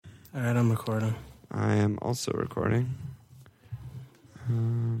All right, I'm recording. I am also recording.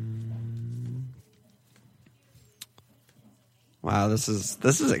 Wow, this is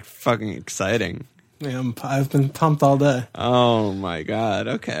like fucking exciting. Yeah, I've been pumped all day. Oh my god.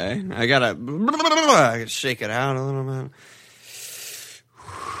 Okay, I gotta shake it out a little bit.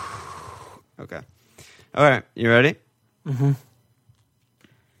 Okay. All right, you ready? Mm-hmm.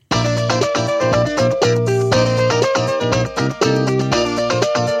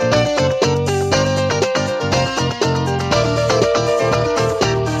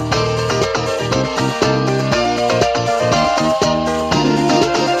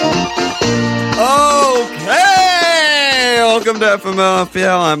 Welcome to FML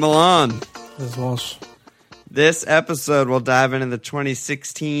FPL. I'm Milan. This is Walsh. This episode will dive into the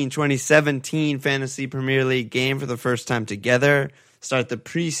 2016-2017 Fantasy Premier League game for the first time together, start the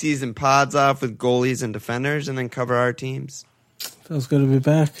preseason pods off with goalies and defenders, and then cover our teams. Feels good to be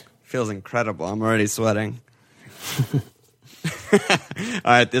back. Feels incredible. I'm already sweating. All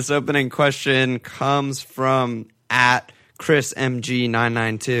right, this opening question comes from at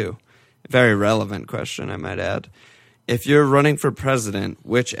ChrisMG992. Very relevant question, I might add. If you're running for president,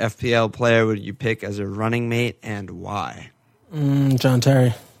 which FPL player would you pick as a running mate and why? John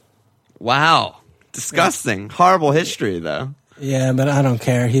Terry. Wow. Disgusting. Yeah. Horrible history, though. Yeah, but I don't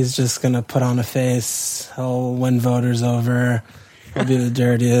care. He's just going to put on a face. He'll win voters over.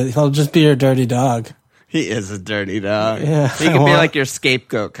 He'll just be your dirty dog. He is a dirty dog. Yeah, he can be like your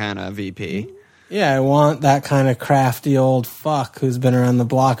scapegoat kind of VP. Yeah, I want that kind of crafty old fuck who's been around the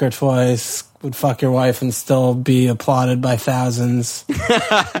block or twice, would fuck your wife and still be applauded by thousands.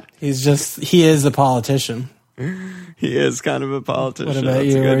 He is a politician. He is kind of a politician. What about That's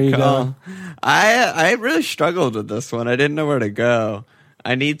you? A good Where are you call. going? I really struggled with this one. I didn't know where to go.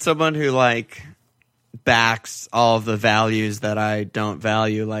 I need someone who like backs all of the values that I don't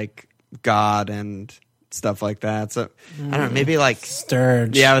value, like God and stuff like that. So I don't know, maybe like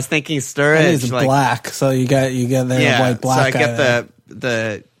Sturridge. Yeah, I was thinking Sturridge. He's like, black, so you get the white black. So I get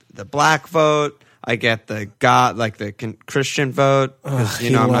the black vote. I get the God, like the Christian vote, because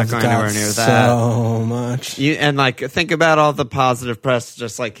I'm not going anywhere near that so much. And like think about all the positive press,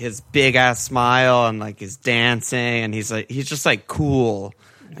 just like his big ass smile and like his dancing, and he's just like cool.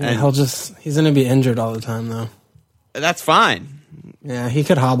 Yeah, and he's gonna be injured all the time though. That's fine. Yeah, he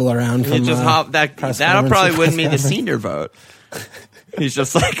could hobble around. That'll probably win me the senior vote. He's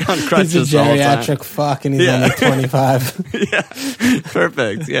just like on crutches. He's a geriatric fuck, and he's only 25. Yeah,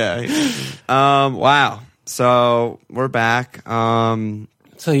 perfect. Yeah. Wow. So we're back. So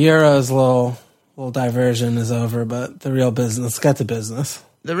Euro's little diversion is over, but the real business. Let's get to business.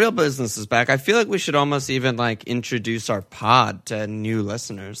 The real business is back. I feel like we should almost even like introduce our pod to new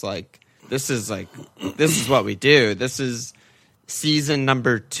listeners. Like this is what we do. This is season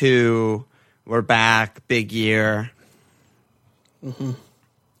number 2. We're back. Big year. Mm-hmm.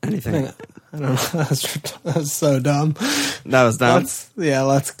 Anything? I don't know. That was so dumb. That was dumb?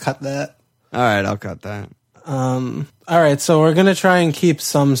 Let's cut that. All right, I'll cut that. All right, so we're going to try and keep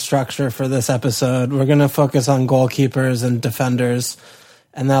some structure for this episode. We're going to focus on goalkeepers and defenders,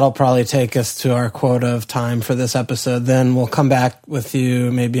 and that'll probably take us to our quota of time for this episode. Then we'll come back with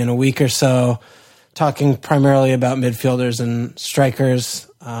you maybe in a week or so, talking primarily about midfielders and strikers.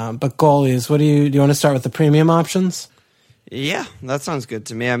 But goalies, do you want to start with the premium options? Yeah, that sounds good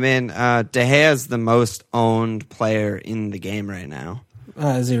to me. I mean, De Gea is the most owned player in the game right now.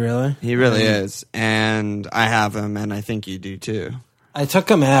 Is he really? He really is. And I have him, and I think you do too. I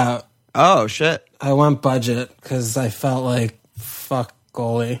took him out. Oh, shit. I went budget because I felt like, fuck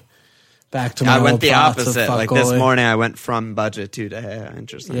goalie. Back to my I went old the opposite. Like goalie. This morning, I went from budget to De Gea.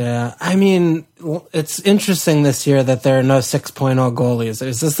 Interesting. Yeah, I mean, it's interesting this year that there are no 6.0 goalies.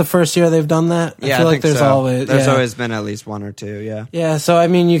 Is this the first year they've done that? Yeah, I feel like think there's so. always always been at least one or two. Yeah. Yeah, so I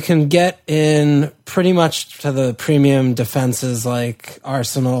mean, you can get in pretty much to the premium defenses like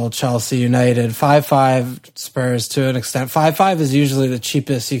Arsenal, Chelsea, United, 5-5, Spurs to an extent. 5-5 is usually the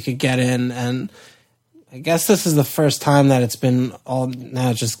cheapest you could get in, and I guess this is the first time that it's been all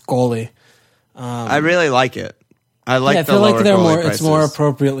now just goalie. I really like it. I like I the feel lower like goalie prices. it's more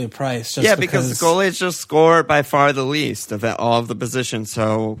appropriately priced. Just because the goalies just score by far the least of all of the positions.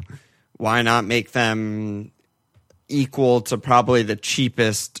 So why not make them equal to probably the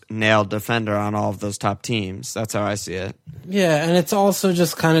cheapest nailed defender on all of those top teams? That's how I see it. Yeah, and it's also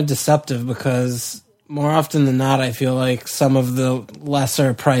just kind of deceptive because more often than not, I feel like some of the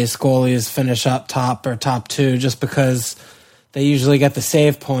lesser priced goalies finish up top or top 2 just because they usually get the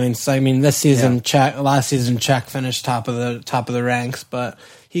save points. I mean, last season, Czech finished top of the ranks, but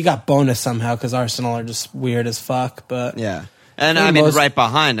he got bonus somehow because Arsenal are just weird as fuck. But yeah, And I mean, right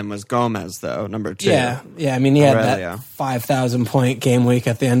behind him was Gomez, though, number 2. Yeah. I mean, he had that 5,000 point game week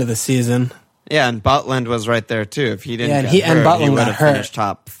at the end of the season. Yeah, and Butland was right there too. If he didn't get hurt, and Butland he would got have hurt. finished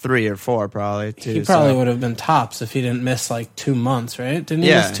top 3 or 4 probably too. He probably would have been tops if he didn't miss like 2 months, right? Didn't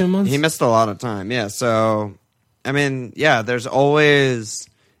he miss 2 months? He missed a lot of time. Yeah, so I mean, yeah, there's always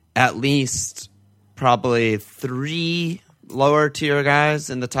at least probably 3 lower tier guys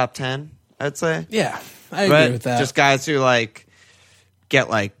in the top 10, I'd say. Yeah, I agree with that. Just guys who like get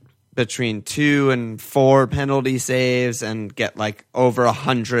like between 2 and 4 penalty saves and get like over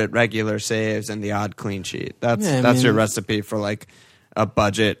 100 regular saves and the odd clean sheet. That's your recipe for like a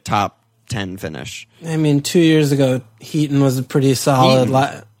budget top 10 finish. I mean, 2 years ago, Heaton was pretty solid.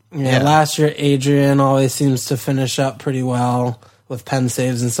 Last year, Adrian always seems to finish up pretty well with pen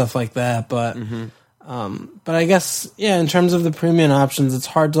saves and stuff like that. But I guess, in terms of the premium options, it's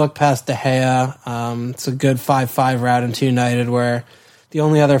hard to look past De Gea. It's a good 5-5 route into United where the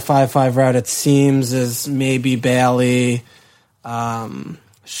only other 5-5 route, it seems, is maybe Bailey.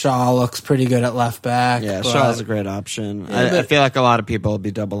 Shaw looks pretty good at left back. Yeah, Shaw's a great option. I feel like a lot of people will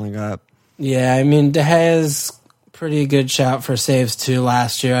be doubling up. Yeah, I mean, De Gea's pretty good shout for saves, too,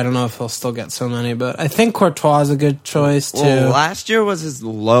 last year. I don't know if he'll still get so many, but I think Courtois is a good choice, too. Well, last year was his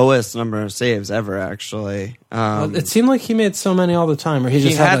lowest number of saves ever, actually. It seemed like he made so many all the time, or he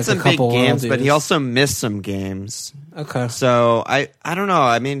just had like some a couple big games, worldies. But he also missed some games. Okay. So, I don't know.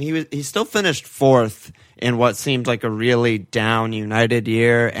 I mean, he still finished 4th in what seemed like a really down United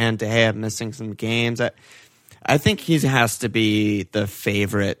year, and De Gea missing some games. I think he has to be the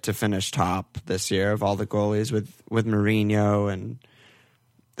favorite to finish top this year of all the goalies with Mourinho, and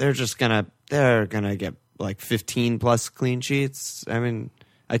they're gonna get like 15 plus clean sheets. I mean,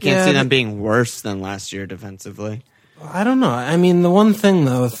 I can't see them being worse than last year defensively. I don't know. I mean, the one thing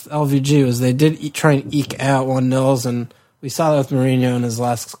though with LVG was they did try and eke out 1-0s, and we saw that with Mourinho in his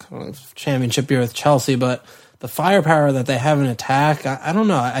last championship year with Chelsea, but the firepower that they have in attack, I don't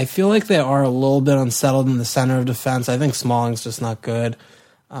know. I feel like they are a little bit unsettled in the center of defense. I think Smalling's just not good.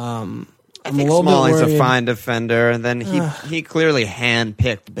 I think Smalling's a fine defender, and then he clearly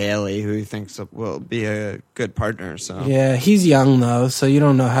handpicked Bailey, who he thinks will be a good partner. So yeah, he's young though, so you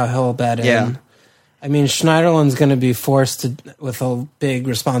don't know how he'll bat in. I mean, Schneiderlin's going to be forced to with a big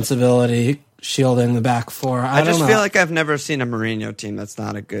responsibility shielding the back 4. I just feel like I've never seen a Mourinho team that's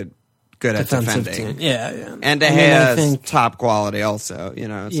not a good at defending. Team. Yeah. And De Gea is top quality also,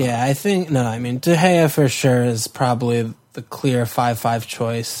 I think, De Gea for sure is probably the clear 5-5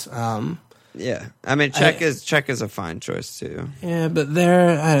 choice. Yeah. I mean, Czech is a fine choice too. Yeah, but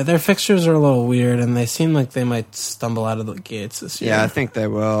their fixtures are a little weird, and they seem like they might stumble out of the gates this year. Yeah, I think they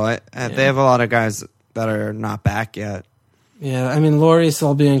will. They have a lot of guys that are not back yet. Yeah, I mean, Lloris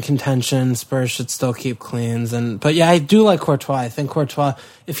will be in contention. Spurs should still keep cleans. But I do like Courtois. I think Courtois,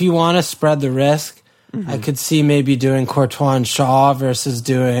 if you want to spread the risk, I could see maybe doing Courtois and Shaw versus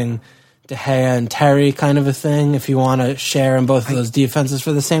doing De Gea and Terry kind of a thing, if you want to share in both of those defenses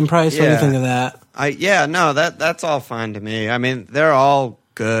for the same price. What do you think of that? That's all fine to me. I mean, they're all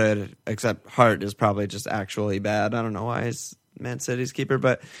good, except Hart is probably just actually bad. I don't know why he's Man City's keeper,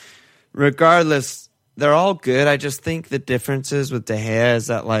 but regardless, they're all good. I just think the differences with De Gea is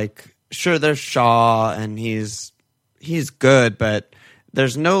that, like, sure, there's Shaw, and he's good, but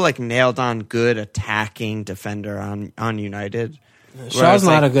there's no, like, nailed-on good attacking defender on United. Shaw's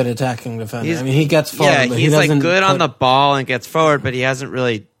not a good attacking defender. I mean, he gets forward. Yeah, but he's like good on the ball and gets forward, but he hasn't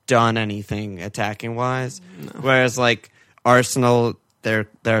really done anything attacking wise. No. Whereas like Arsenal, they're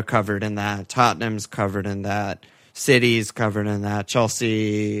covered in that. Tottenham's covered in that. City's covered in that.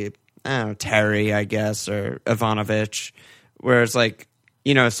 Chelsea, I don't know, Terry, I guess, or Ivanovic. Whereas like,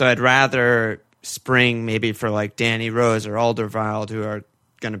 so I'd rather spring maybe for like Danny Rose or Alderweireld, who are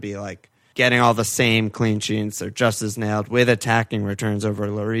going to be like getting all the same clean sheets. They're just as nailed with attacking returns over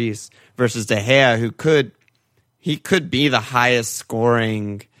Lloris versus De Gea, who could be the highest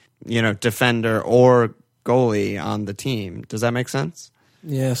scoring, defender or goalie on the team. Does that make sense?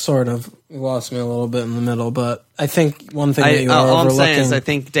 Yeah, sort of. You lost me a little bit in the middle, but I think one thing that you are all overlooking... I'm saying is I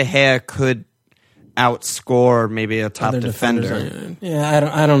think De Gea could outscore maybe a top defender.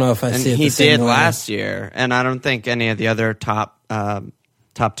 Yeah, I don't know if I see it the same way. He did last year, and I don't think any of the other top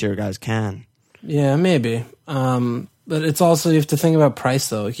tier guys can. Yeah, maybe. But it's also, you have to think about price,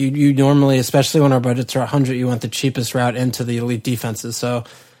 though. You normally, especially when our budgets are 100, you want the cheapest route into the elite defenses. So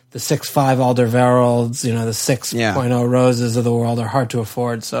the 6.5 Alderweirelds, the 6.0 Roses of the world are hard to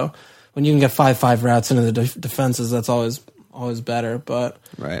afford. So when you can get 5.5 routes into the defenses, that's always always better. But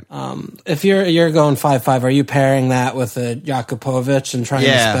Right. if you're going 5-5, are you pairing that with a Jakubovic and trying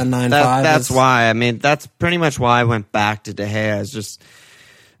to spend 9-5? That's why. I mean, that's pretty much why I went back to De Gea. It's just,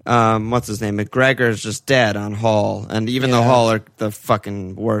 what's his name? McGregor's just dead on Hall. And even though Hall are the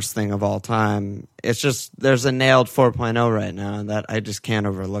fucking worst thing of all time, it's just, there's a nailed 4.0 right now, and that I just can't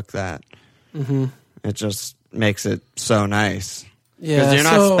overlook that. Mm-hmm. It just makes it so nice. Yeah, because you're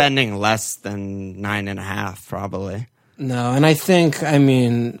not spending less than 9.5, probably. No, and I think, I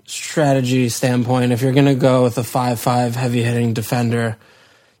mean, strategy standpoint, if you're going to go with a 5-5 heavy-hitting defender,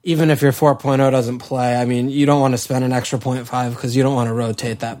 even if your 4.0 doesn't play, I mean, you don't want to spend an extra 0.5 because you don't want to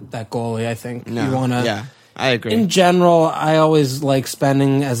rotate that goalie, I think. No, you want to, yeah, I agree. In general, I always like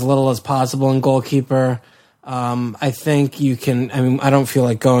spending as little as possible in goalkeeper. I think you can, I mean, I don't feel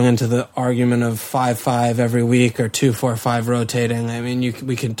like going into the argument of 5-5 every week or 2-4-5 rotating. I mean,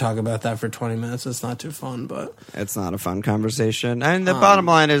 we can talk about that for 20 minutes. It's not too fun, but it's not a fun conversation. And the bottom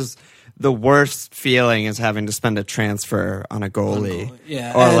line is the worst feeling is having to spend a transfer on a goalie.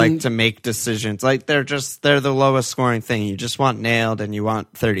 Yeah. Or like to make decisions. Like they're the lowest scoring thing. You just want nailed and you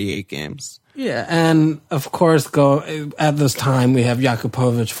want 38 games. Yeah, and of course, at this time we have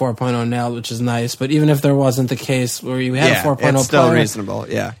Jakubovic 4.0 nailed, which is nice. But even if there wasn't the case where you had a 4.0 it's still player, reasonable.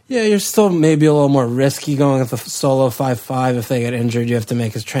 Yeah, you're still maybe a little more risky going with a solo 5-5. If they get injured, you have to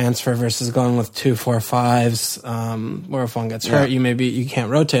make his transfer versus going with 2-4-5s. Where if one gets hurt, you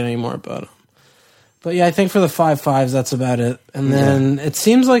can't rotate anymore. But yeah, I think for the 5-5s, that's about it. And then it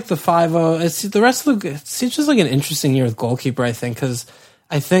seems like the 5-0. It's the rest of it seems just like an interesting year with goalkeeper. I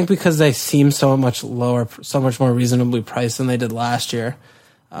think because they seem so much lower, so much more reasonably priced than they did last year.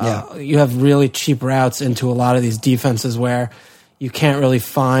 You have really cheap routes into a lot of these defenses where you can't really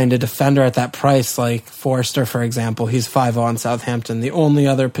find a defender at that price, like Forster, for example. He's 5-0 on Southampton. The only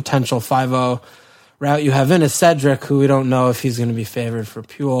other potential 5-0 route you have in is Cedric, who we don't know if he's going to be favored for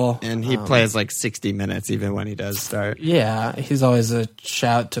Puel. And he plays like 60 minutes even when he does start. Yeah, he's always a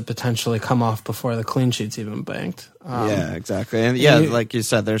shout to potentially come off before the clean sheet's even banked. Yeah, exactly. And like you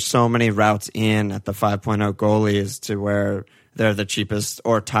said, there's so many routes in at the 5.0 goalies to where they're the cheapest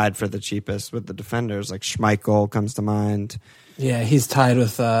or tied for the cheapest with the defenders. Like Schmeichel comes to mind. Yeah, he's tied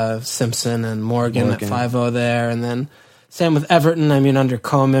with Simpson and Morgan at 5-0 there. And then same with Everton. I mean, under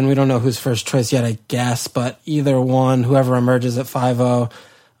Koeman, we don't know who's first choice yet, I guess. But either one, whoever emerges at 5-0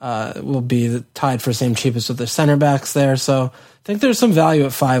 will be tied for same cheapest with their center backs there. So I think there's some value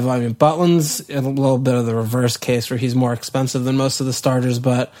at 5-0. I mean, Butland's a little bit of the reverse case where he's more expensive than most of the starters.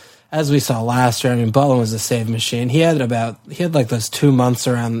 But as we saw last year, I mean, Butland was a save machine. He had like those 2 months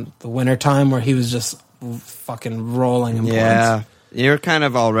around the winter time where he was just fucking rolling in points. You're kind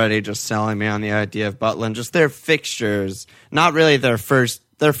of already just selling me on the idea of Butland. Just their fixtures, not really their first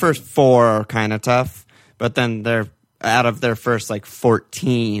 4 are kind of tough, but then they're out of their first like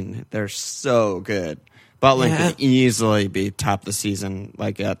 14, they're so good. Butland could easily be top of the season,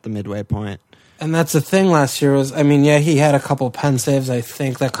 like at the midway point. And that's the thing last year was, I mean, he had a couple pen saves, I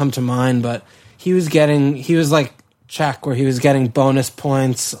think, that come to mind, but he was like Czech, where he was getting bonus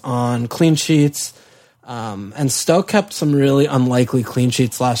points on clean sheets. And Stoke kept some really unlikely clean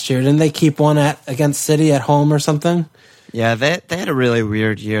sheets last year. Didn't they keep one against City at home or something? Yeah, they had a really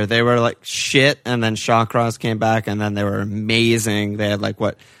weird year. They were like shit, and then Shawcross came back, and then they were amazing. They had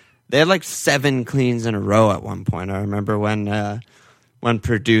like 7 cleans in a row at one point. I remember when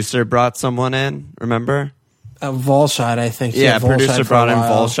Producer brought someone in. Remember? Volshad, I think. Yeah, Producer brought in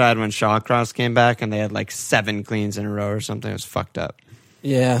Volshad when Shawcross came back, and they had like 7 cleans in a row or something. It was fucked up.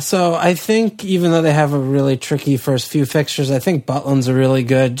 Yeah, so I think even though they have a really tricky first few fixtures, I think Butland's a really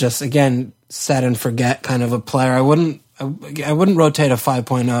good, just again, set and forget kind of a player. I wouldn't rotate a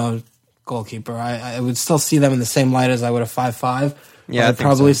 5.0 goalkeeper. I would still see them in the same light as I would a 5.5. Yeah, I'd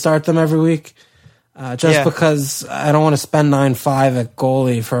probably start them every week. Because I don't want to spend 9.5 at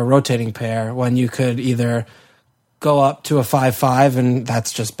goalie for a rotating pair when you could either go up to a 5.5 and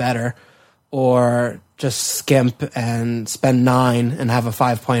that's just better, or just skimp and spend 9 and have a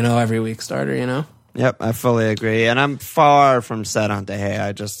 5.0 every week starter, you know? Yep, I fully agree. And I'm far from set on De Gea.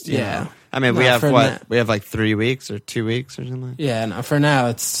 I just, you know. I mean, we have we have like 3 weeks or 2 weeks or something? Yeah, no, for now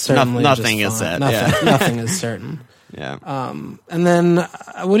it's certainly nothing is set. Nothing is certain. Yeah. And then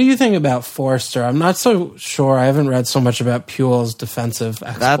what do you think about Forster? I'm not so sure. I haven't read so much about Puel's defensive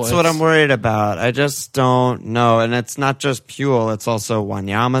exploits. That's what I'm worried about. I just don't know. And it's not just Puel. It's also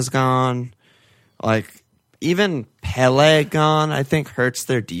Wanyama's gone. Like, even Pele gone, I think, hurts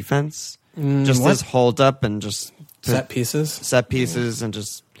their defense. Just as hold up and just set pieces and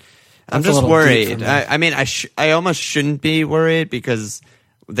just. I'm just worried. I mean, I almost shouldn't be worried because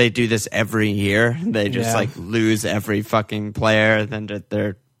they do this every year. They just like lose every fucking player, then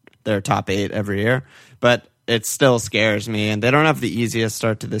their top 8 every year. But it still scares me, and they don't have the easiest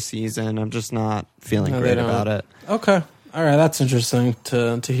start to the season. I'm just not feeling great about it. Okay. All right, that's interesting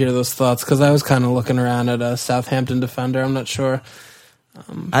to hear those thoughts, because I was kind of looking around at a Southampton defender. I'm not sure.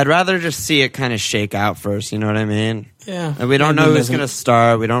 I'd rather just see it kind of shake out first, you know what I mean? Yeah. And we don't know who's going to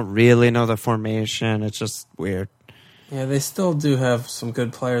start. We don't really know the formation. It's just weird. Yeah, they still do have some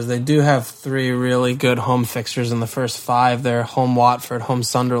good players. They do have 3 really good home fixtures in the first 5. They're home Watford, home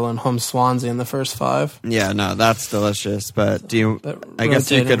Sunderland, home Swansea in the first 5. Yeah, no, that's delicious. But I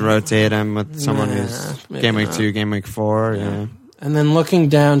guess you could rotate him with someone who's game week 2, game week 4. Yeah. And then looking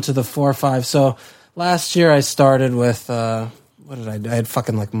down to the 4-5. So last year I started with, what did I do? I had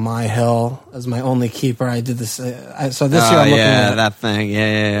fucking like My Hill as my only keeper. I did this. So this year I'm looking at that thing.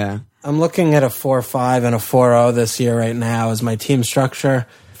 Yeah. I'm looking at a 4-5 and a 4-0 this year right now as my team structure.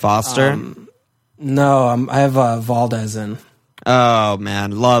 Foster? No, I have Valdez in. Oh man,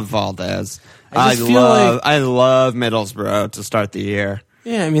 love Valdez. I love Middlesbrough to start the year.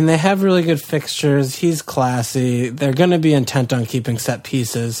 Yeah, I mean they have really good fixtures. He's classy. They're going to be intent on keeping set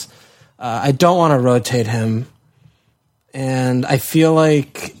pieces. I don't want to rotate him, and I feel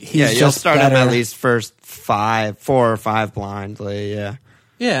like he's you'll just start better. him at least first 4 or 5 blindly. Yeah.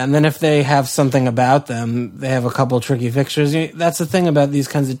 Yeah, and then if they have something about them, they have a couple of tricky fixtures. That's the thing about these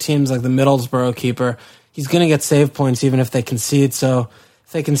kinds of teams, like the Middlesbrough keeper. He's going to get save points even if they concede. So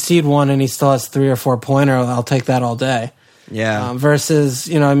if they concede 1 and he still has 3 or 4 pointer, I'll take that all day. Yeah.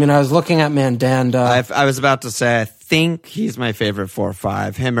 Versus, I was looking at Mandanda. I was about to say, I think he's my favorite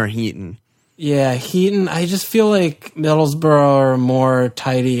 4-5, him or Heaton. Yeah, Heaton. I just feel like Middlesbrough are a more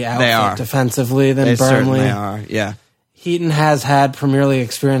tidy outfit defensively than Burnley. Certainly are, yeah. Heaton has had Premier League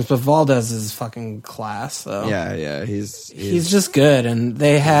experience, but Valdez is fucking class. So. Yeah, he's just good, and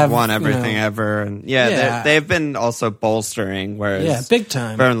they have won everything ever, and they've been also bolstering, whereas big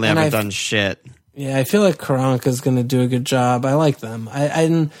time. Burnley haven't done shit. Yeah, I feel like Karanka's going to do a good job. I like them. I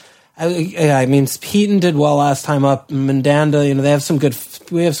mean, Heaton did well last time up. Mandanda, they have some good.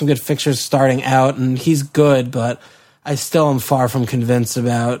 We have some good fixtures starting out, and he's good, but I still am far from convinced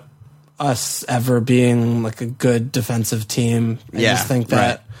about us ever being like a good defensive team. I just think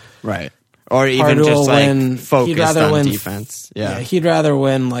that right. Or even just like focused on defense. Yeah, he'd rather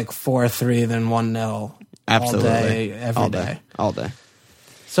win like 4-3 than 1-0. Absolutely, every day. All day.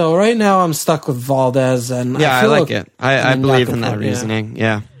 So right now I'm stuck with Valdez, and I like it. I believe in that reasoning.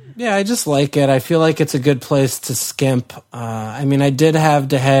 Yeah, I just like it. I feel like it's a good place to skimp. I mean, I did have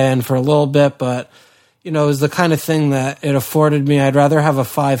De Gea in for a little bit, but it was the kind of thing that it afforded me. I'd rather have a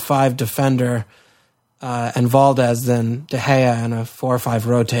 5-5 defender and Valdez than De Gea and a 4-5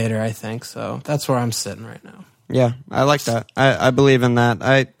 rotator, I think. So that's where I'm sitting right now. Yeah, I like that. I believe in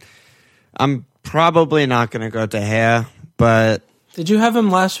that. I'm probably not going to go De Gea, but... Did you have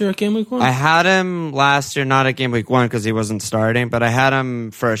him last year at Game Week 1? I had him last year, not at Game Week 1 because he wasn't starting, but I had him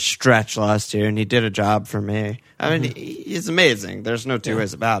for a stretch last year, and he did a job for me. I mean, he's amazing. There's no two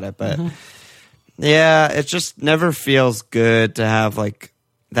ways about it, but... Yeah, it just never feels good to have like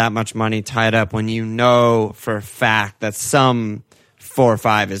that much money tied up when you know for a fact that some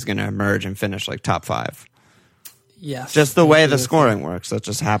 4-5 is going to emerge and finish like top 5. Yes. Just the way the scoring works. That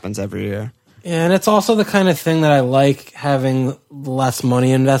just happens every year. Yeah, and it's also the kind of thing that I like having less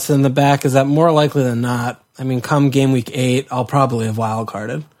money invested in the back is that more likely than not, I mean, come game week 8, I'll probably have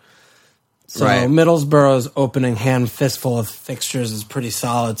wildcarded. So Middlesbrough's opening hand fistful of fixtures is pretty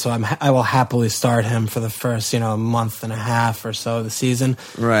solid. So I will happily start him for the first month and a half or so of the season,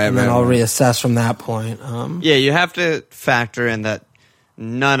 and then I'll reassess from that point. You have to factor in that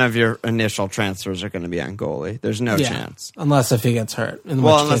none of your initial transfers are going to be on goalie. There's no chance, unless if he gets hurt.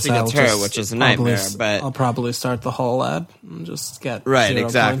 Unless he gets hurt, which is a nightmare. But I'll probably start the whole lad and just get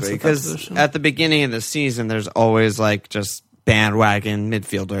exactly because at the beginning of the season, there's always like just bandwagon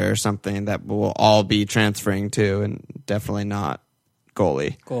midfielder or something that will all be transferring to, and definitely not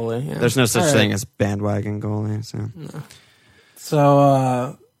goalie. Yeah. There's no such thing as bandwagon goalie.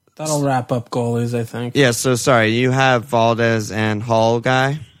 So that'll wrap up goalies, I think. Yeah. So sorry, you have Valdez and Hull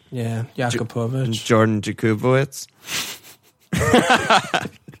guy. Yeah, Jakubovic, Jordan Jakubowicz.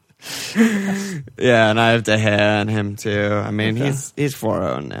 Yeah, and I have De Gea and him too. I mean, he's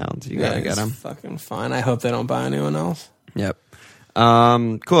 4-0 now. So you gotta get him. Fucking fine. I hope they don't buy anyone else. Yep.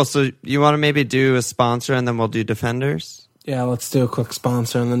 Cool. So you want to maybe do a sponsor and then we'll do defenders? Yeah, let's do a quick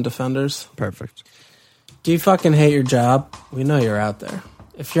sponsor and then defenders. Perfect. Do you fucking hate your job? We know you're out there.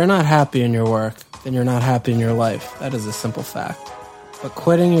 If you're not happy in your work, then you're not happy in your life. That is a simple fact. But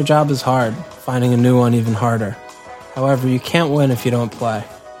quitting your job is hard, finding a new one even harder. However, you can't win if you don't play.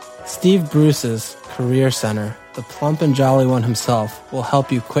 Steve Bruce's Career Center, the plump and jolly one himself, will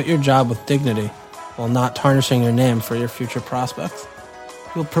help you quit your job with dignity while not tarnishing your name for your future prospects.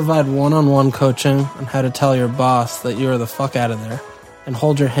 He'll provide one-on-one coaching on how to tell your boss that you are the fuck out of there and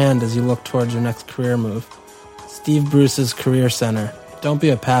hold your hand as you look towards your next career move. Steve Bruce's Career Center. Don't be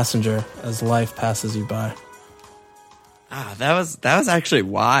a passenger as life passes you by. Ah, that was actually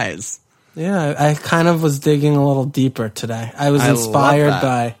wise. Yeah, I kind of was digging a little deeper today. I was I inspired love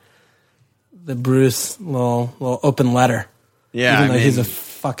that. by the Bruce little open letter. Yeah, Even I though mean, he's a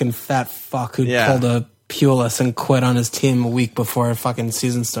fucking fat fuck who Yeah. pulled a Pulis and quit on his team a week before fucking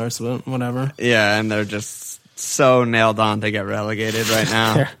season starts, but whatever. yeah, and they're just so nailed on to get relegated right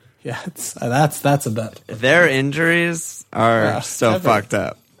now. Yeah, that's a bet. Their injuries are Yeah, so every- fucked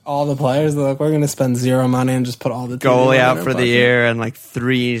up. All the players, they're like, we're going to spend zero money and just put all the Goalie TV out in their for the bucket. year and like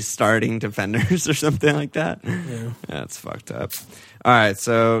 3 starting defenders or something like that. Yeah. That's fucked up. All right,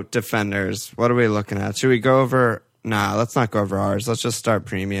 so defenders. What are we looking at? Should we go over? Nah, let's not go over ours. Let's just start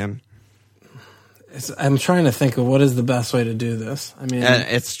premium. I'm trying to think of what is the best way to do this. I mean,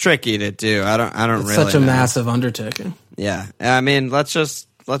 It's tricky to do. I don't it's really such a know. massive undertaking. Yeah, I mean, let's just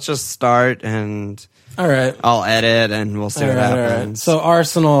start and All right. I'll edit and we'll see what happens. So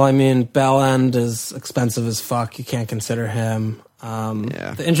Arsenal, I mean, Bellend is expensive as fuck. You can't consider him.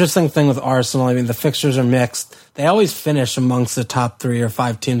 Yeah. The interesting thing with Arsenal, I mean, the fixtures are mixed. They always finish amongst the top 3 or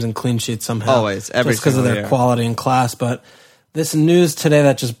 5 teams in clean sheets somehow. Always, every just because of single their year. quality and class. But this news today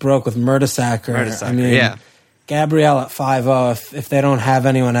that just broke with Mertesacker, I mean, yeah. Gabriel at 5-0, if they don't have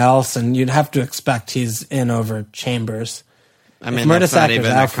anyone else, and you'd have to expect he's in over Chambers. I mean, that's not Mertesacker's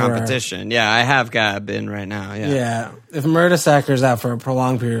even a out for- competition. Yeah, I have Gab in right now. Yeah. Yeah, if Mertesacker's out for a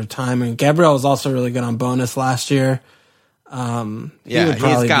prolonged period of time, and Gabriel was also really good on bonus last year. He Yeah, would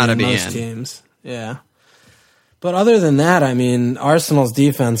probably he's gotta be in be most in. teams. Yeah, but other than that, I mean, Arsenal's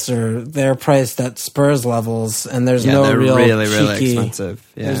defense they're priced at Spurs levels, and there's Yeah, no they're real really, cheeky, really expensive.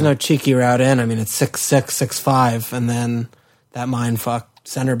 Yeah. There's no cheeky route in. I mean, it's 6'6", 6'5", and then that mindfuck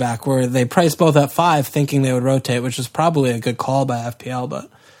center back where they priced both at 5, thinking they would rotate, which is probably a good call by FPL, but.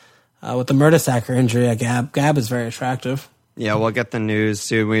 With the Mertesacker injury, Gab is very attractive. Yeah, we'll get the news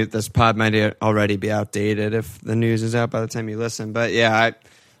soon. This pod might already be outdated if the news is out by the time you listen. But yeah,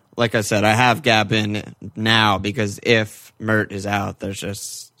 like I said, I have Gab in now because if Mert is out,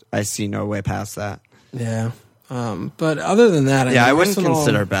 I see no way past that. Yeah. But other than that, I wouldn't Arsenal-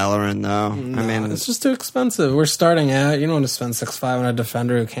 consider Bellerin though. No, I mean, it's just too expensive. We're starting out. You don't want to spend 6'5" on a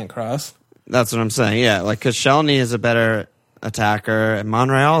defender who can't cross. that's what I'm saying. Yeah, like because Shelny is a better attacker and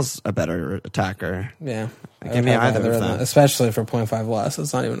Monreal's a better attacker. Yeah. Give me either of them. Especially for 0.5 less.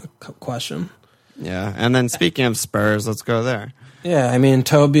 It's not even a question. Yeah, and then speaking of Spurs, let's go there. Yeah, I mean,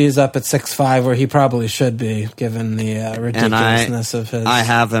 Toby's up at 6'5", where he probably should be, given the ridiculousness of his... I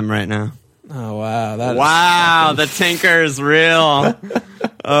have him right now. Oh, wow. That is Wow, the tinker's real.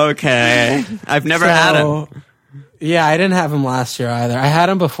 Okay. I've never had him. Yeah, I didn't have him last year either. I had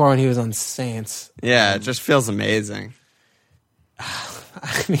him before when he was on Saints. Yeah, it just feels amazing.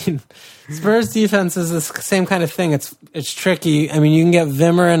 I mean, Spurs defense is the same kind of thing. It's tricky. I mean, you can get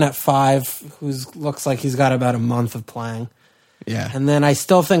Vimmer in at 5, who looks like he's got about a month of playing. Yeah. And then I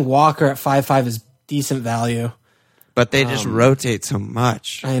still think Walker at 5.5 is decent value. But they just rotate so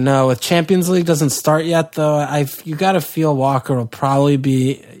much. I know. With Champions League doesn't start yet, though. You got to feel Walker will probably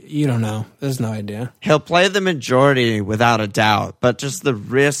be... You don't know. There's no idea. He'll play the majority without a doubt, but just the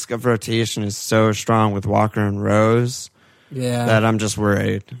risk of rotation is so strong with Walker and Rose Yeah. that I'm just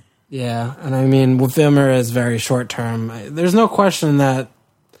worried. Yeah. And I mean, with Vimmer is very short term. There's no question that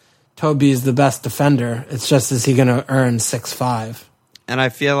Toby is the best defender. It's just, is he going to earn 6'5"? And I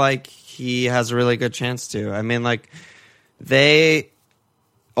feel like he has a really good chance to. I mean, like, they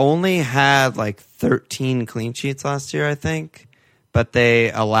only had like 13 clean sheets last year, I think, but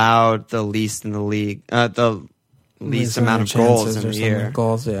they allowed the least in the league, the least amount of goals in the year.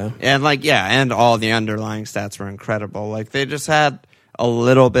 Goals, yeah. And like, yeah, and all the underlying stats were incredible. Like, they just had a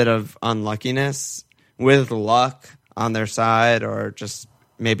little bit of unluckiness with luck on their side, or just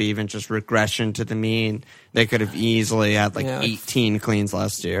maybe even just regression to the mean. They could have easily had like 18 cleans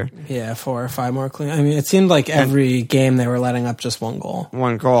last year. Yeah, 4 or 5 more clean. I mean, it seemed like every game they were letting up just one goal.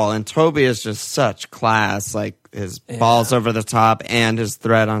 One goal. And Toby is just such class. Like, his balls over the top and his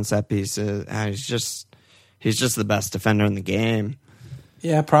threat on set pieces. He's just the best defender in the game.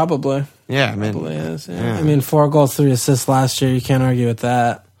 Yeah, probably. Yeah, I mean, Probably is. Yeah. yeah. I mean, 4 goals, 3 assists last year. You can't argue with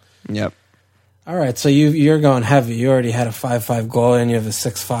that. Yep. All right, so you're going heavy. You already had a 5.5 goal and you have a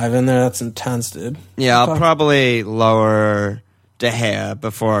 6.5 in there. That's intense, dude. Yeah, I'll probably lower De Gea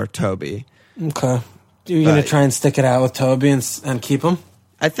before Toby. Okay. You're going to try and stick it out with Toby and keep him?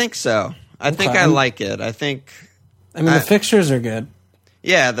 I think so. I think I like it. I think... I mean, the fixtures are good.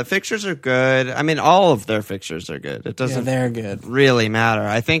 Yeah, the fixtures are good. I mean, all of their fixtures are good. It doesn't they're good. really matter.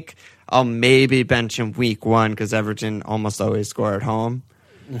 I think I'll maybe bench him week 1 because Everton almost always score at home.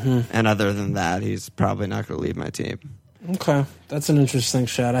 Mm-hmm. And other than that, he's probably not going to leave my team. Okay, that's an interesting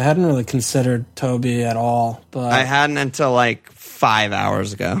shot. I hadn't really considered Toby at all, but I hadn't until like 5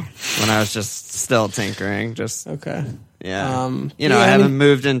 hours ago when I was just still tinkering. Okay. Yeah. I haven't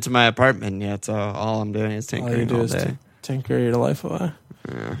moved into my apartment yet, so all I'm doing is tinkering all day. Tinker your life away.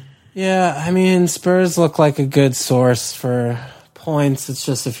 Yeah, I mean, Spurs look like a good source for points. It's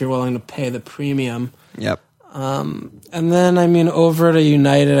just if you're willing to pay the premium. Yep. And then, I mean, over to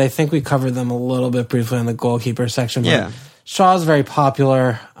United, I think we covered them a little bit briefly in the goalkeeper section. But yeah. Shaw's very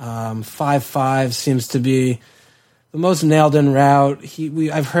popular. 5-5 seems to be the most nailed-in route.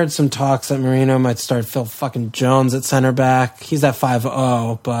 I've heard some talks that Marino might start Phil fucking Jones at center back. He's at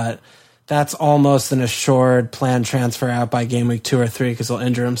 5-0, but that's almost an assured planned transfer out by game week 2 or 3 because he'll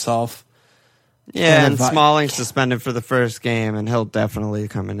injure himself. Yeah, and Smalling's suspended for the first game, and he'll definitely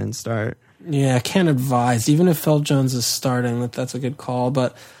come in and start. Yeah, I can't advise. Even if Phil Jones is starting, that's a good call.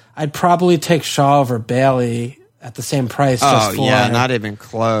 But I'd probably take Shaw over Bailey at the same price. Not even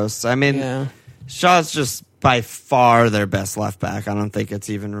close. I mean, Shaw's just by far their best left back. I don't think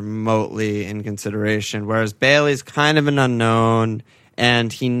it's even remotely in consideration. Whereas Bailey's kind of an unknown,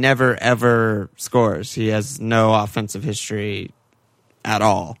 and he never, ever scores. He has no offensive history at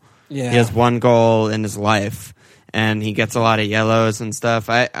all. Yeah. He has 1 goal in his life. And he gets a lot of yellows and stuff.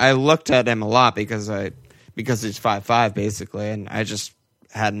 I looked at him a lot because he's 5'5", basically, and I just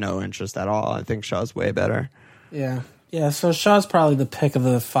had no interest at all. I think Shaw's way better. Yeah. So Shaw's probably the pick of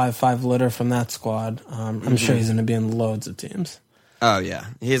the 5'5" litter from that squad. I'm sure he's going to be in loads of teams. Oh yeah,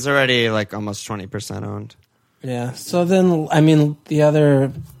 he's already like almost 20% owned. Yeah. So then, I mean, the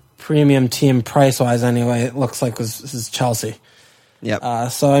other premium team price wise, anyway, it looks like is Chelsea.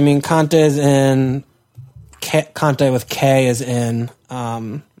 Yep. So I mean, Conte is in. Conte with K is in.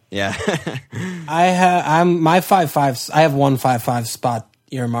 Yeah. I have my 5-5. I have 1 5-5 spot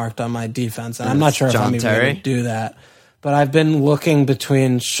earmarked on my defense, and I'm not sure if I'm even going to do that. But I've been looking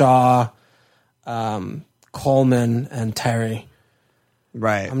between Shaw, Coleman, and Terry.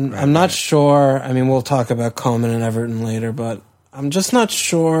 Right. I'm not sure. I mean, we'll talk about Coleman and Everton later, but I'm just not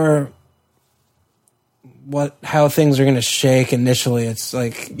sure how things are going to shake initially. It's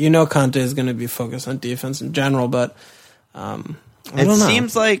like, Conte is going to be focused on defense in general, but I don't know.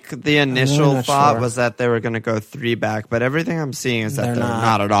 Seems like the initial thought was that they were going to go 3 back, but everything I'm seeing is that they're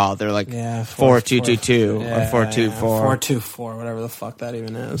not at all. They're like 4-2-2-2 or 4-2-4. 4-2-4, whatever the fuck that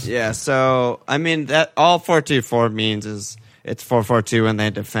even is. Yeah, so, I mean, that all 4-2-4 means is it's 4-4-2 when they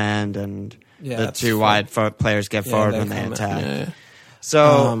defend, and the 2 wide players get forward when they attack. Yeah.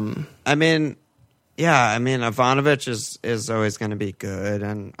 So, I mean... Yeah, I mean, Ivanovic is always going to be good,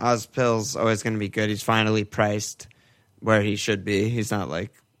 and Ozpil's always going to be good. He's finally priced where he should be. He's not like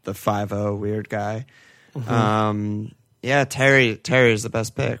the 5-0 weird guy. Mm-hmm. Terry's the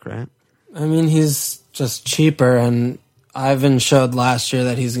best pick, right? I mean, he's just cheaper, and Ivan showed last year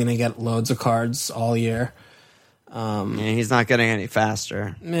that he's going to get loads of cards all year. He's not getting any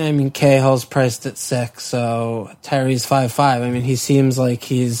faster. I mean, Cahill's priced at 6, so Terry's 5-5. I mean, he seems like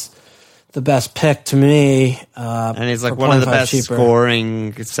he's the best pick to me. And he's like one of the best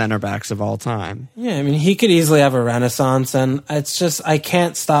scoring center backs of all time. Yeah, I mean, he could easily have a renaissance, and it's just, I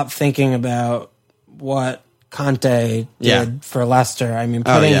can't stop thinking about what Conte did for Leicester. I mean,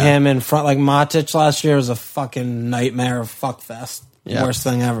 putting him in front, like Matic last year was a fucking nightmare of fuckfest. Yep. Worst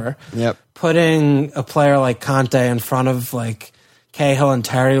thing ever. Yep. Putting a player like Conte in front of like Cahill and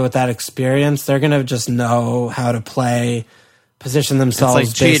Terry with that experience, they're going to just know how to position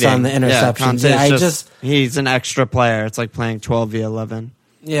themselves based on the interceptions. He's an extra player. It's like playing 12v11.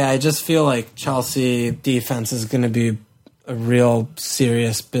 Yeah, I just feel like Chelsea defense is going to be a real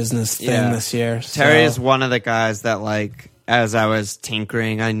serious business thing this year. Terry is one of the guys that, like, as I was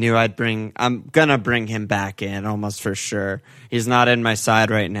tinkering, I knew I'm going to bring him back in almost for sure. He's not in my side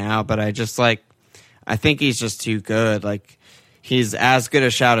right now, but I think he's just too good. Like, he's as good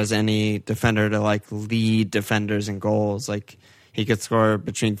a shout as any defender to, like, lead defenders in goals. Like, he could score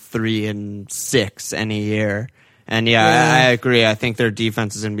between 3 and 6 any year. And I agree. I think their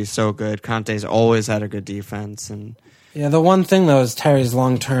defense is going to be so good. Conte's always had a good defense. And the one thing though is Terry's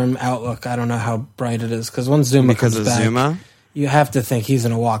long-term outlook. I don't know how bright it is because once Zuma comes back, you have to think he's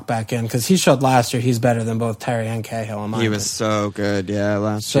going to walk back in because he showed last year he's better than both Terry and Cahill. He was so good,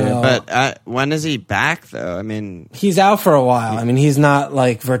 last year. But when is he back though? I mean, he's out for a while. I mean, he's not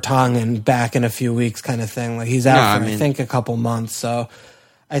like Vertonghen back in a few weeks kind of thing. Like he's out for I think a couple months. So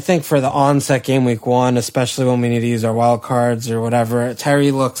I think for the onset game week 1, especially when we need to use our wild cards or whatever,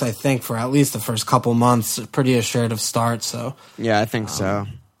 Terry looks, I think, for at least the first couple months, pretty assured of start. So yeah, I think so.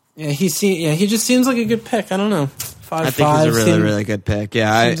 Yeah, he just seems like a good pick. I don't know. 5-5. I think he's a really, really good pick.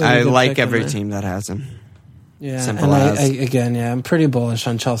 Yeah, I like every there. team that has him. Yeah, Simple and as. I'm pretty bullish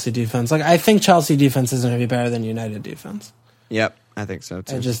on Chelsea defense. Like, I think Chelsea defense is going to be better than United defense. Yep, I think so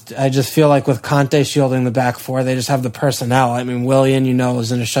too. I just feel like with Conte shielding the back four, they just have the personnel. I mean, Willian, is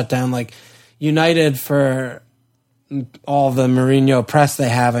going to shut down like United for all the Mourinho press they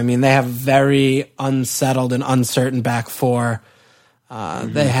have. I mean, they have very unsettled and uncertain back four.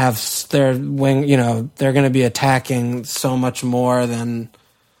 They have their wing. They're going to be attacking so much more than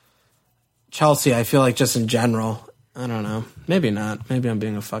Chelsea. I feel like just in general. I don't know. Maybe not. Maybe I'm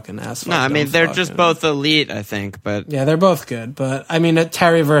being a fucking asshole. No, I mean, they're just both elite, I think. But yeah, they're both good. But I mean, at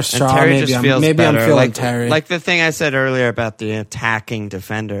Terry versus Shaw, Terry maybe I'm better. feeling Terry. Like the thing I said earlier about the attacking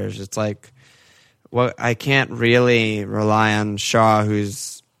defenders. It's like, I can't really rely on Shaw,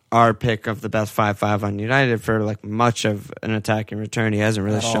 who's our pick of the best 5-5 on United, for like much of an attacking return. He hasn't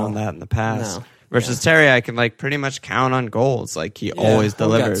really shown that in the past. No. Versus Terry, I can like pretty much count on goals. Like he always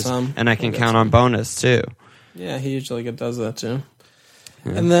delivers, and I can count on bonus too. Yeah, he usually does that too.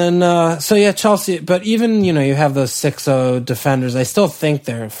 Yeah. And then, Chelsea, but even, you have those 6-0 defenders, I still think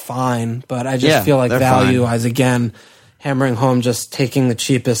they're fine, but I just feel like value-wise, again, hammering home just taking the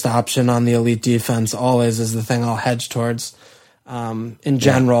cheapest option on the elite defense always is the thing I'll hedge towards. In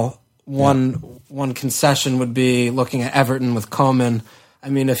general, one concession would be looking at Everton with Coleman. I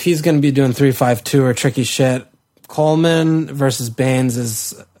mean, if he's going to be doing 3-5-2 or tricky shit, Coleman versus Baines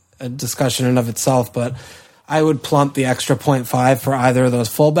is a discussion in of itself, but I would plump the extra 0.5 for either of those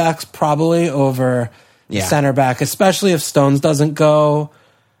fullbacks probably over the center back, especially if Stones doesn't go.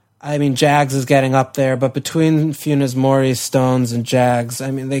 I mean, Jags is getting up there, but between Funes Mori, Stones, and Jags,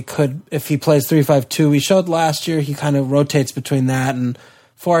 I mean, they could, if he plays 3-5-2, we showed last year he kind of rotates between that and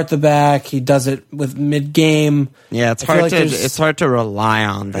 4 at the back. He does it with mid-game. Yeah, it's hard to rely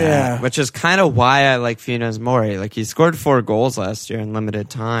on that, which is kind of why I like Funes Mori. Like, he scored 4 goals last year in limited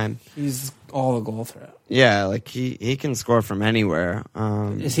time. He's all a goal threat. Yeah, like he can score from anywhere.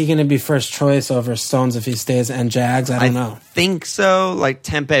 Is he going to be first choice over Stones if he stays and Jags? I don't know. I think so. Like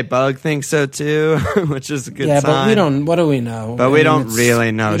Tempe Bug thinks so too, which is a good sign. Yeah, but we don't. What do we know? But we don't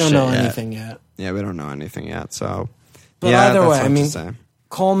really know. We don't know anything yet. Yeah, we don't know anything yet. So, but either way, I mean,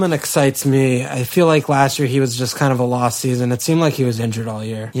 Coleman excites me. I feel like last year he was just kind of a lost season. It seemed like he was injured all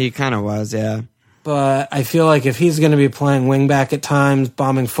year. He kind of was, yeah. But I feel like if he's going to be playing wingback at times,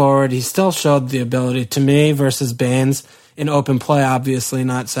 bombing forward, he still showed the ability to me versus Baines in open play, obviously,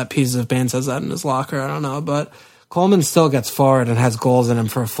 not set pieces if Baines has that in his locker. I don't know. But Coleman still gets forward and has goals in him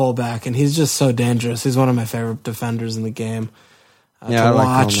for a fullback, and he's just so dangerous. He's one of my favorite defenders in the game to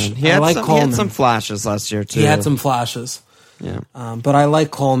watch. He had some flashes last year, too. He had some flashes. Yeah. But I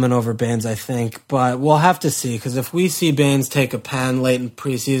like Coleman over Baines, I think. But we'll have to see, because if we see Baines take a pen late in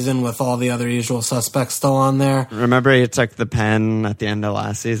preseason with all the other usual suspects still on there. Remember he took the pen at the end of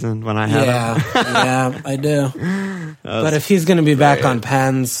last season when I had him? Yeah, I do. But if he's going to be back on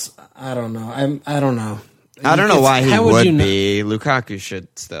pens, I don't know. I don't know. I don't know why he would be. Lukaku should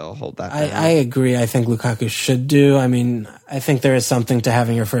still hold that pen. I agree. I think Lukaku should do. I mean, I think there is something to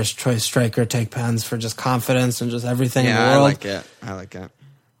having your first choice striker take pens for just confidence and just everything in the world. I like it.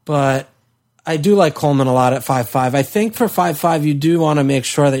 But I do like Coleman a lot at 5-5. I think for 5-5, you do want to make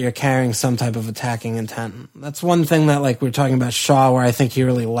sure that you're carrying some type of attacking intent. That's one thing that, like, we're talking about Shaw, where I think he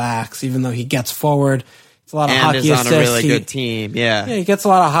really lacks, even though he gets forward. A lot of hockey assists. And is on a really good team, yeah. Yeah, he gets a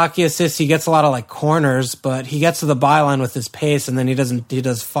lot of hockey assists. He gets a lot of like corners, but he gets to the byline with his pace, and then he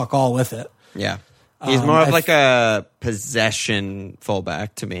does fuck all with it. Yeah, he's more of like a possession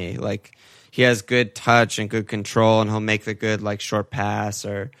fullback to me. Like he has good touch and good control, and he'll make the good like short pass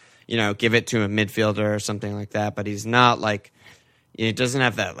or give it to a midfielder or something like that. But he's not like he doesn't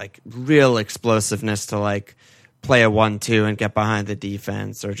have that like real explosiveness to like play a 1-2 and get behind the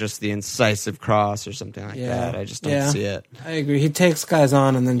defense, or just the incisive cross or something like that. I just don't see it. I agree. He takes guys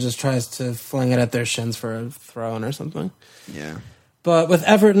on and then just tries to fling it at their shins for a throw-in or something. Yeah. But with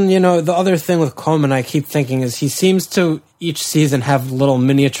Everton, the other thing with Coleman I keep thinking is he seems to each season have little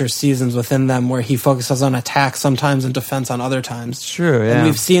miniature seasons within them where he focuses on attack sometimes and defense on other times. It's true, yeah. And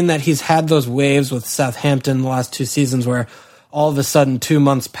we've seen that he's had those waves with Southampton the last 2 seasons where all of a sudden 2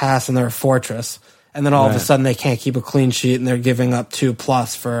 months pass and they're a fortress. And then all of a sudden they can't keep a clean sheet and they're giving up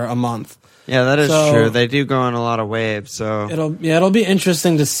 2+ for a month. Yeah, that is true. They do go on a lot of waves, so it'll be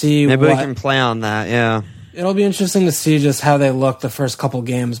interesting to see. Maybe we can play on that. Yeah, it'll be interesting to see just how they look the first couple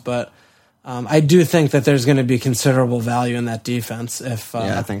games. But I do think that there's going to be considerable value in that defense. If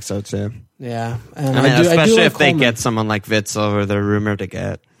I think so too. Yeah, and I mean, especially like if they Coleman. get someone like Witzel, or they're rumored to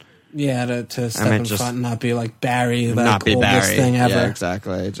get. Yeah, to step in front and not be like Barry, like not be oldest Barry. thing ever. Yeah,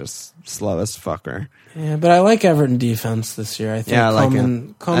 exactly. Just slowest fucker. Yeah, but I like Everton defense this year. I think I like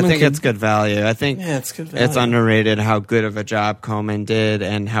Coleman I think it's good value. I think it's good value. It's underrated how good of a job Coleman did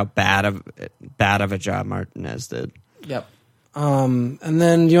and how bad of a job Martinez did. Yep. And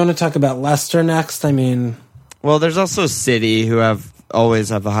then you want to talk about Leicester next? I mean, well, there's also City who always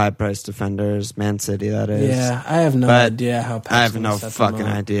have the high priced defenders. Man City, that is. Yeah, I have no idea how. I have no fucking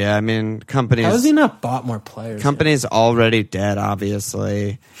idea. I mean, companies. How has he not bought more players? Company's already dead,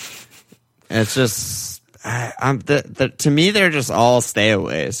 obviously. It's just, to me, they're just all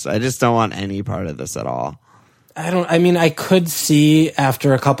stayaways. I just don't want any part of this at all. I could see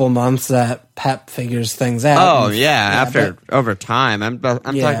after a couple months that Pep figures things out. Oh yeah, over time. I'm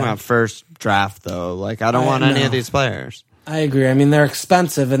talking about first draft though. Like I don't want any of these players. I agree. I mean, they're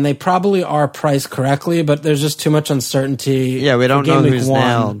expensive and they probably are priced correctly, but there's just too much uncertainty. Yeah, we don't know who's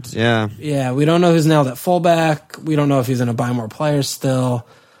nailed. Yeah, we don't know who's nailed at fullback. We don't know if he's going to buy more players still.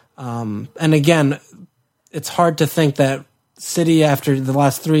 And again, it's hard to think that City, after the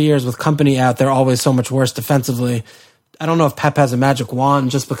last 3 years with Company out, they're always so much worse defensively. I don't know if Pep has a magic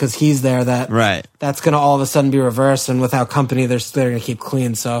wand just because he's there that's going to all of a sudden be reversed, and without Company, they're going to keep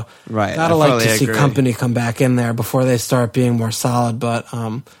clean. So gotta like to see Company come back in there before they start being more solid. But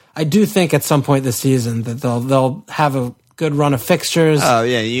I do think at some point this season that they'll have a good run of fixtures. Oh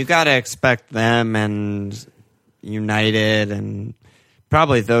yeah, you got to expect them and United and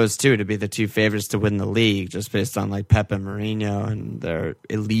probably those two to be the two favorites to win the league, just based on like Pep and Mourinho and their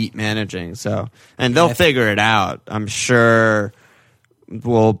elite managing. So, and they'll figure it out. I'm sure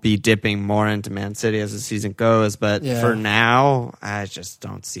we'll be dipping more into Man City as the season goes, but for now, I just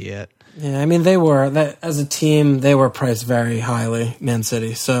don't see it. Yeah, I mean, as a team, they were priced very highly, Man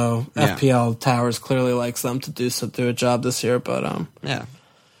City. So FPL Towers clearly likes them to do a job this year. But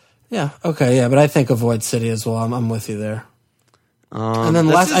okay, but I think avoid City as well. I'm with you there. And then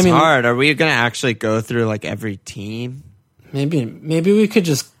this is hard. Are we going to actually go through like every team? Maybe we could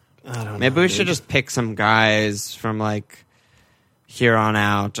just. I don't know. Maybe we should just pick some guys from like here on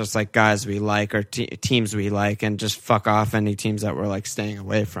out, just like guys we like or teams we like, and just fuck off any teams that we're like staying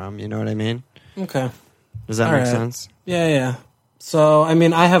away from. You know what I mean? Okay. Does that make sense? Yeah. So I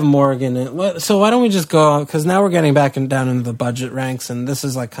mean, I have Morgan. So why don't we just go? Because now we're getting back down into the budget ranks, and this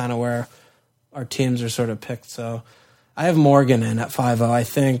is like kind of where our teams are sort of picked. So I have Morgan in at 5-0. I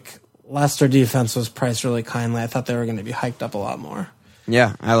think Leicester defense was priced really kindly. I thought they were going to be hiked up a lot more.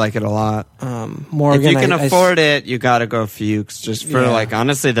 Yeah, I like it a lot. Morgan, if you can afford it, you got to go Fuchs just for like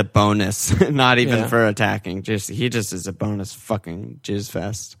honestly the bonus, not even for attacking. He just is a bonus fucking jizz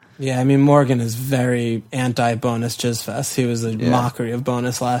fest. Yeah, I mean Morgan is very anti-bonus jizz fest. He was a mockery of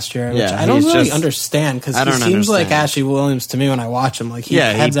bonus last year, which I don't really understand because he seems like Ashley Williams to me when I watch him. Like he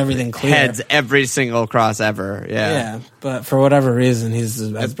heads everything clear, heads every single cross ever. Yeah, but for whatever reason,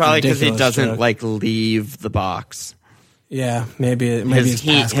 it's probably because he doesn't like leave the box. Yeah, maybe his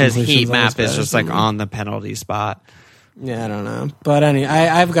heat map is just like on the penalty spot. Yeah, I don't know, but anyway,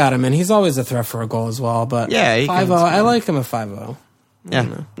 I've got him, and he's always a threat for a goal as well. But 5-0, I like him at 5-0.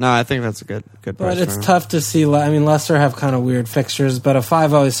 Yeah, no, I think that's a good price. But it's tough to see. I mean, Leicester have kind of weird fixtures, but a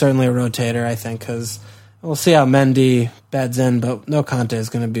 5-0 is certainly a rotator, I think, because we'll see how Mendy beds in, but no Conte is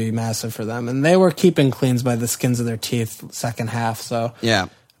going to be massive for them. And they were keeping cleans by the skins of their teeth second half, so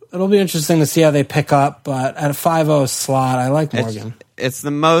it'll be interesting to see how they pick up. But at a 5-0 slot, I like Morgan. It's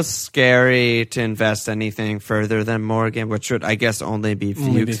the most scary to invest anything further than Morgan, which would, I guess, only be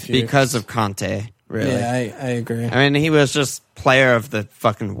Fuchs because of Conte. Really. Yeah, I agree. I mean, he was just player of the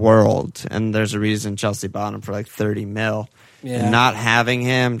fucking world, and there's a reason Chelsea bought him for like 30 mil. Yeah. And not having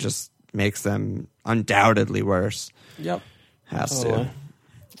him just makes them undoubtedly worse. Yep. Has to.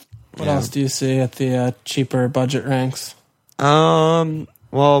 What else do you see at the cheaper budget ranks?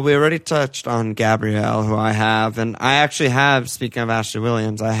 Well, we already touched on Gabriel, who I have, and I actually have, speaking of Ashley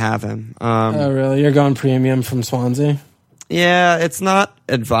Williams, I have him. Oh, really? You're going premium from Swansea? Yeah, it's not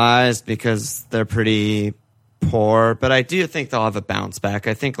advised because they're pretty poor, but I do think they'll have a bounce back.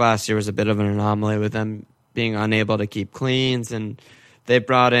 I think last year was a bit of an anomaly with them being unable to keep cleans, and they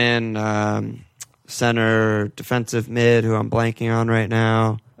brought in center defensive mid, who I'm blanking on right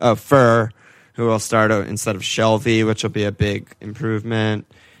now. Oh, Fur, who will start instead of Shelby, which will be a big improvement.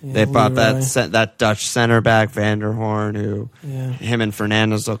 Yeah, they bought that Dutch center back, Vanderhorn, who him and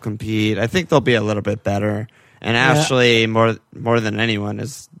Fernandes will compete. I think they'll be a little bit better. And Ashley, more than anyone,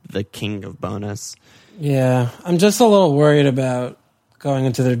 is the king of bonus. Yeah, I'm just a little worried about going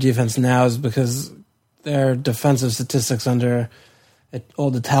into their defense now is because their defensive statistics under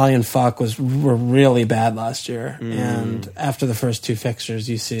old Italian fuck were really bad last year. And after the first two fixtures,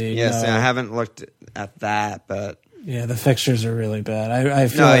 you see... Yes, I haven't looked at that, but... Yeah, the fixtures are really bad. I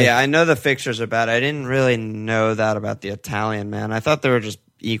feel like, I know the fixtures are bad. I didn't really know that about the Italian, man. I thought they were just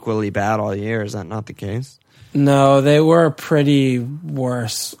equally bad all year. Is that not the case? No, they were pretty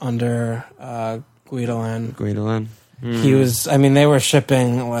worse under Guidolan. He was... I mean, they were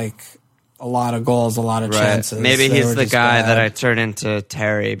shipping, like... a lot of goals, a lot of chances. Maybe he's the guy bad. that I turn into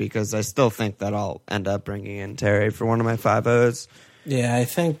Terry, because I still think that I'll end up bringing in Terry for one of my 5-0s. Yeah, I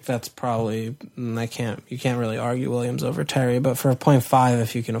think that's probably... you can't really argue Williams over Terry, but for a 0.5,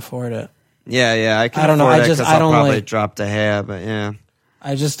 if you can afford it. Yeah, I I don't know. afford it 'cause I I'll don't probably like- drop De Gea, but yeah.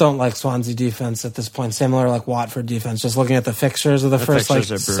 I just don't like Swansea defense at this point. Similar like Watford defense. Just looking at the fixtures of the first like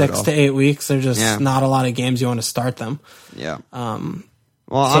fixtures are brutal. 6 to 8 weeks, they're just not a lot of games you want to start them. Yeah. So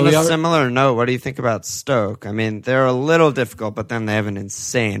Well, on a similar note, what do you think about Stoke? I mean, they're a little difficult, but then they have an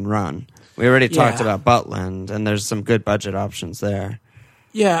insane run. We already talked about Butland, and there's some good budget options there.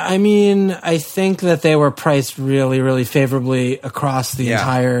 Yeah, I mean, I think that they were priced really, really favorably across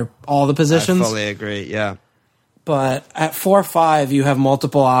the all the positions. I fully agree, yeah. But at 4-5, you have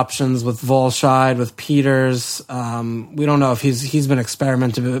multiple options with Volscheid, with Peters. We don't know if he's been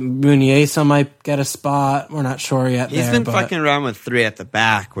experimenting. Muniesa might get a spot. We're not sure yet. He's been fucking around with 3 at the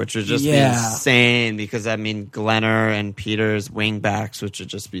back, which would just be insane, because I mean Glenner and Peters wing backs, which would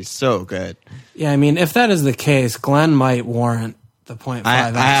just be so good. Yeah, I mean, if that is the case, Glenn might warrant the 0.5 extra.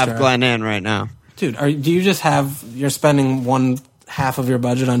 I have Glenn in right now. Dude, do you just have... You're spending half of your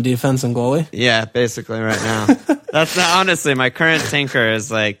budget on defense and goalie? Yeah, basically right now. That's not, honestly, my current tinker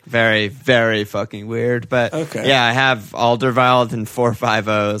is like very, very fucking weird. But yeah, I have Alderweireld and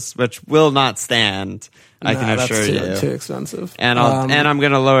 4-5-0s, which will not stand. I can assure you. That's too expensive. And I'm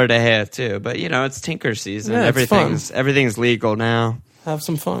going to lower De Gea too. But you know, it's tinker season. Yeah, everything's legal now. Have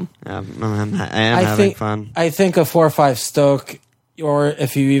some fun. I am having fun. I think a 4-5 Stoke, or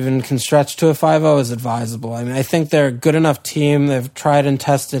if you even can stretch to a 5-0, is advisable. I mean, I think they're a good enough team. They've tried and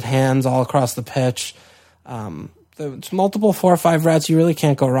tested hands all across the pitch. There's multiple 4-5 routes. You really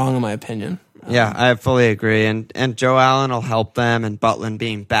can't go wrong, in my opinion. Yeah, I fully agree. And Joe Allen will help them, and Butland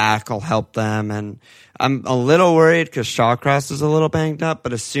being back will help them. And I'm a little worried because Shawcross is a little banged up,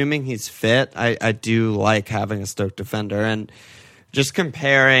 but assuming he's fit, I do like having a Stoke defender. And just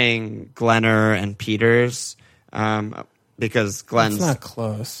comparing Glenner and Peters, because Glenn's... It's not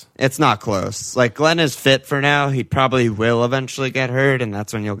close. It's not close. Like, Glenn is fit for now. He probably will eventually get hurt, and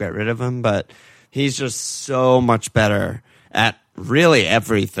that's when you'll get rid of him. But he's just so much better at really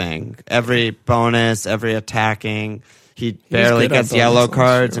everything. Every bonus, every attacking. He barely gets yellow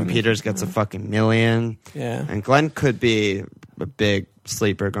cards, and Peters gets a fucking million. Yeah. And Glenn could be a big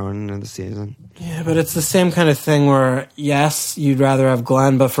sleeper going into the season. Yeah, but it's the same kind of thing where, yes, you'd rather have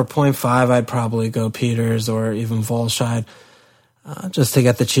Glenn, but for 0.5, I'd probably go Peters or even Volscheid, just to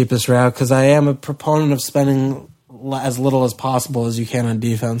get the cheapest route, because I am a proponent of spending as little as possible as you can on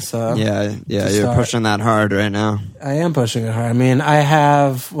defense. Yeah, you're pushing that hard right now. I am pushing it hard. I mean, I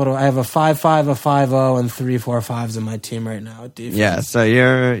have a 5-5, a 5-0, and 3 4-5s in my team right now at defense. Yeah, so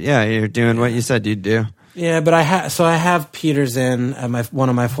you're doing what you said you'd do. Yeah, but I have Peters in at one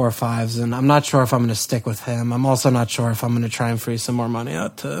of my 4-5s, and I'm not sure if I'm going to stick with him. I'm also not sure if I'm going to try and free some more money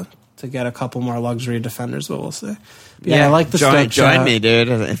out to get a couple more luxury defenders, but we'll see. But yeah, I like the Stoke join me, dude.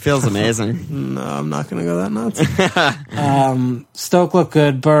 It feels amazing. No, I'm not going to go that nuts. Stoke look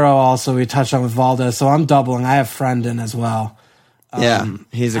good. Burrow also we touched on with Valdez, so I'm doubling. I have Friend in as well.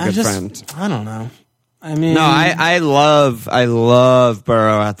 He's a good friend. I don't know. I mean, no, I love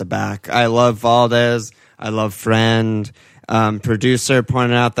Burrow at the back. I love Valdez. I love Friend. Producer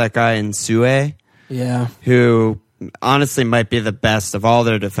pointed out that guy in Sue. Yeah. Who honestly might be the best of all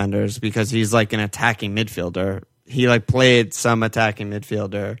their defenders, because he's like an attacking midfielder. He like played some attacking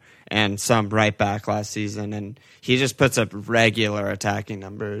midfielder and some right back last season, and he just puts up regular attacking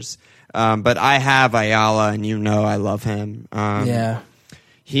numbers. But I have Ayala, and I love him.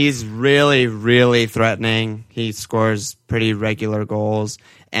 He's really, really threatening. He scores pretty regular goals,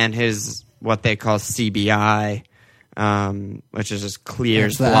 and his what they call CBI, which is just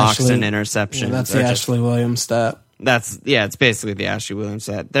clears blocks and interceptions. Yeah, that's the Ashley Williams stat. It's basically the Ashley Williams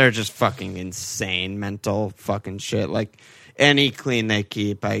stat. They're just fucking insane mental fucking shit. Like, any clean they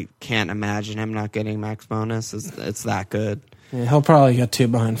keep, I can't imagine him not getting max bonus. It's that good. Yeah, he'll probably get 2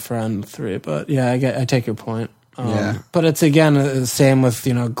 behind Friend, 3, but yeah, I take your point. But it's again the same with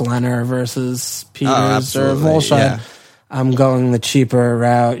Glenner versus Peters or Volscheid. Yeah. I'm going the cheaper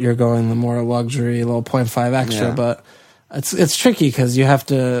route. You're going the more luxury, little 0.5 extra. Yeah. But It's tricky because you have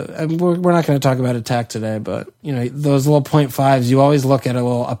to. I mean, we're not going to talk about attack today, but those little 0.5s. You always look at a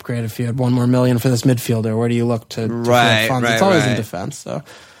little upgrade. If you had $1 more million for this midfielder, where do you look to right, funds? right, it's always right. in defense. So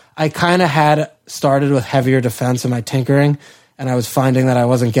I kind of had started with heavier defense in my tinkering, and I was finding that I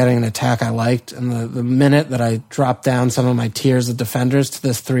wasn't getting an attack I liked. And the minute that I dropped down some of my tiers of defenders to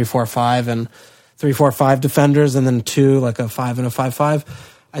this 3-4-5 and 3-4-5 defenders, and then 2 like a 5 and a 5-5.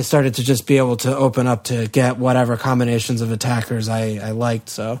 I started to just be able to open up to get whatever combinations of attackers I liked.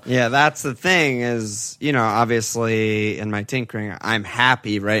 So yeah, that's the thing is, obviously in my tinkering, I'm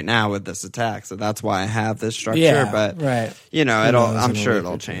happy right now with this attack. So that's why I have this structure. Yeah, but, right. I'm sure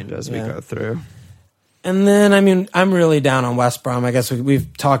it'll change as we go through. And then, I'm really down on West Brom. I guess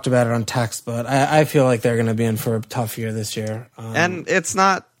we've talked about it on text, but I feel like they're going to be in for a tough year this year. And it's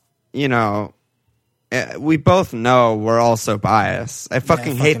not, we both know we're also biased. I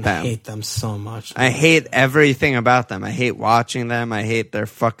fucking hate them. I hate them so much. I hate everything about them. I hate watching them. I hate their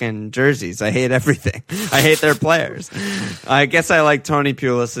fucking jerseys. I hate everything. I hate their players. I guess I like Tony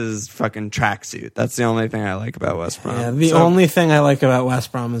Pulis's fucking tracksuit. That's the only thing I like about West Brom. Yeah, the only thing I like about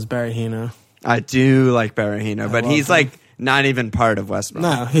West Brom is Berahino. I do like Berahino, but he's like not even part of West Brom.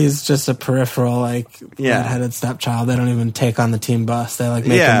 No, he's just a peripheral, red-headed stepchild. They don't even take on the team bus. They make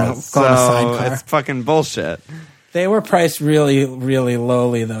him go on a sidecar. It's fucking bullshit. They were priced really, really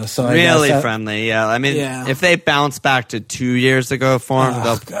lowly, though. So really friendly, yeah. If they bounce back to 2 years ago for him,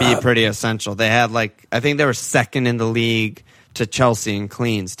 they'll be pretty essential. They had I think they were second in the league to Chelsea in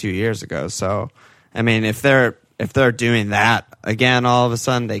cleans 2 years ago. So, if they're doing that again, all of a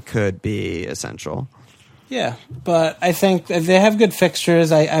sudden they could be essential. Yeah, but I think they have good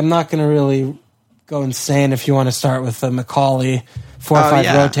fixtures. I'm not going to really go insane if you want to start with the McCauley 4-5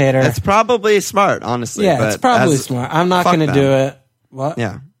 rotator. It's probably smart, honestly. Yeah, but it's probably smart. I'm not going to do it. What?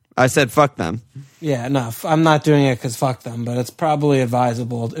 Yeah, I said fuck them. Yeah, no, I'm not doing it because fuck them, but it's probably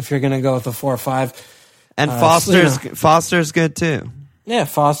advisable if you're going to go with a 4-5. And Foster's good too. Yeah,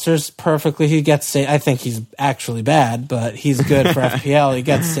 Foster's perfectly. He gets saved. I think he's actually bad, but he's good for FPL. He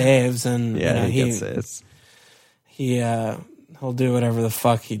gets saves, and he gets saves. He'll do whatever the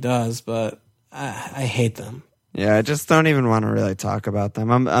fuck he does, but I hate them. Yeah, I just don't even want to really talk about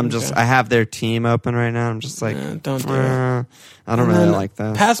them. I have their team open right now. I'm just like, don't do it. I don't really like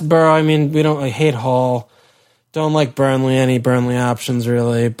that. Past Borough, we don't hate Hull. Don't like Burnley, any Burnley options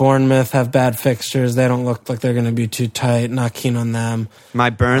really. Bournemouth have bad fixtures. They don't look like they're going to be too tight. Not keen on them. My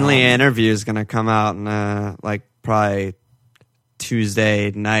Burnley interview is going to come out in probably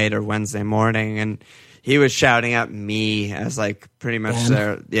Tuesday night or Wednesday morning, and he was shouting at me as pretty much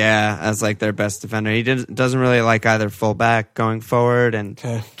their best defender. He doesn't really like either fullback going forward, and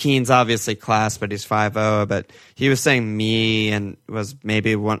Keane's obviously class, but he's 5'0". But he was saying me and was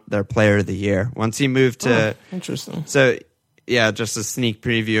maybe their player of the year once he moved to. Interesting. So yeah, just a sneak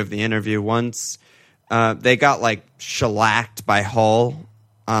preview of the interview. Once they got shellacked by Hull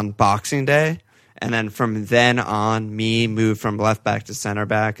on Boxing Day. And then from then on, me moved from left back to center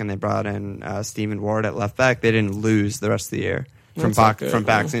back, and they brought in Stephen Ward at left back. They didn't lose the rest of the year from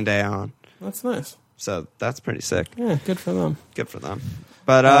Boxing Day on. That's nice. So that's pretty sick. Yeah, good for them. Good for them.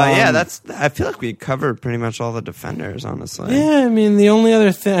 But I feel like we covered pretty much all the defenders, honestly. Yeah, the only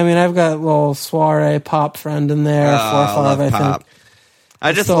other thing, I've got a little Soiree Pop friend in there, 4-5, I think.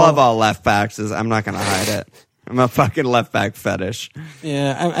 I just love all left backs. I'm not going to hide it. I'm a fucking left back fetish.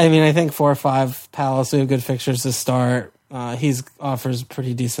 Yeah, I think 4-5 Palace, we have good fixtures to start. He offers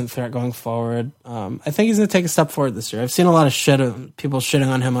pretty decent threat going forward. I think he's going to take a step forward this year. I've seen a lot of people shitting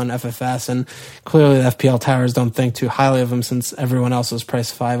on him on FFS, and clearly the FPL towers don't think too highly of him since everyone else was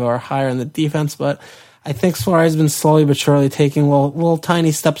priced 5 or higher in the defense. But I think Suarez has been slowly but surely taking little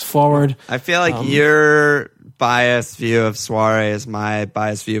tiny steps forward. I feel like your biased view of Suarez is my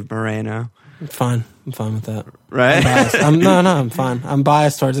biased view of Moreno. I'm fine with that. Right? I'm fine. I'm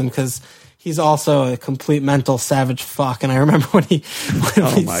biased towards him because he's also a complete mental savage fuck. And I remember when we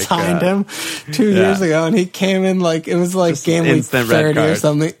signed him 2 years ago, and he came in it was just game week 30 or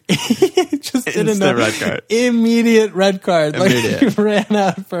something. He just didn't know. Red card. Immediate red card. He ran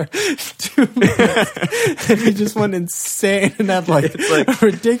out for 2 minutes, and he just went insane and had a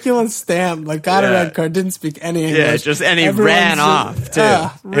ridiculous stamp. Got a red card. Didn't speak any English. Yeah, and he ran off too.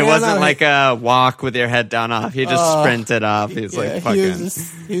 It wasn't like a walk with your head down off. He just sprinted off. He's fucking.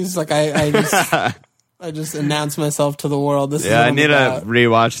 He was like, I just announced myself to the world. This is I need to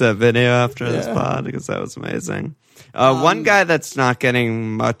rewatch that video after this pod because that was amazing. One guy that's not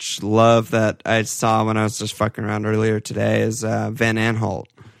getting much love that I saw when I was just fucking around earlier today is Van Aanholt.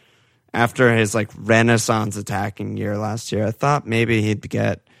 After his renaissance attacking year last year, I thought maybe he'd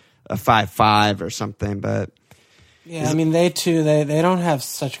get a 5-5 or something, but Yeah, I mean, they don't have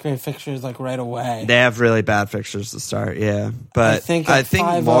such great fixtures like right away. They have really bad fixtures to start, yeah. But I think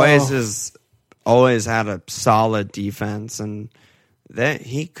 5-0 Moyes has always had a solid defense, and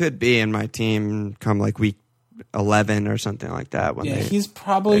he could be in my team come like week 11 or something like that. He's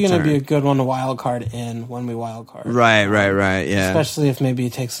probably going to be a good one to wild card in when we wild card. Right, yeah. Especially if maybe he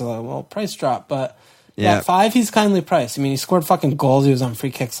takes a little price drop, but... Yeah, 5, he's kindly priced. I mean, he scored fucking goals. He was on free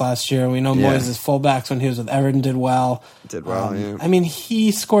kicks last year. We know Moyes' fullbacks when he was with Everton did well. Yeah. I mean,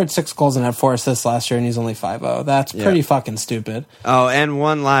 he scored 6 goals and had 4 assists last year, and he's only 5-0. That's pretty fucking stupid. Oh, and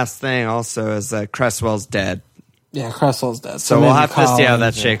one last thing also is that Cresswell's dead. Yeah, Cresswell's dead. So we'll have to see how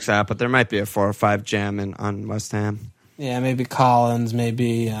that shakes out, but there might be a 4 or 5 jam on West Ham. Yeah, maybe Collins,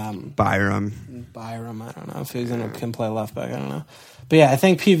 maybe... Byram, I don't know if can play left back. I don't know. But yeah, I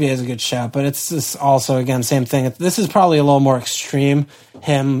think PVA is a good shout, but it's just also, again, same thing. This is probably a little more extreme,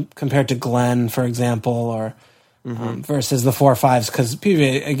 him compared to Glenn, for example, or versus the 4-5s, because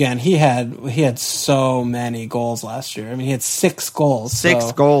PVA, again, he had so many goals last year. I mean, he had 6 goals.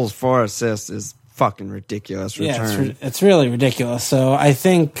 6 goals, 4 assists is fucking ridiculous return. Yeah, it's really ridiculous. So I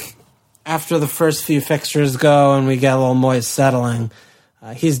think after the first few fixtures go and we get a little Moyes settling,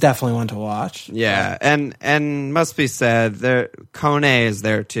 he's definitely one to watch. Yeah, and must be said, Kone is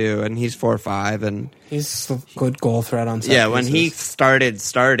there too, and he's 4-5, and he's a good goal threat on set when he started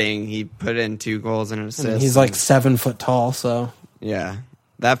starting, he put in 2 goals and an assist. And he's like 7 foot tall, so yeah.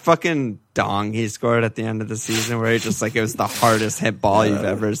 That fucking dong he scored at the end of the season, where he just it was the hardest hit ball you've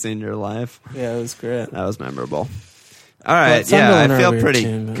ever seen in your life. Yeah, it was great. That was memorable. All right, I feel pretty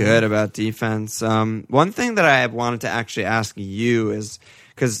good about defense. One thing that I wanted to actually ask you is,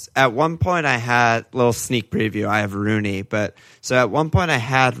 because at one point I had a little sneak preview. I have Rooney, so at one point I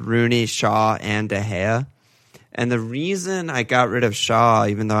had Rooney, Shaw, and De Gea. And the reason I got rid of Shaw,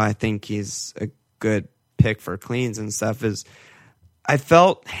 even though I think he's a good pick for cleans and stuff, is I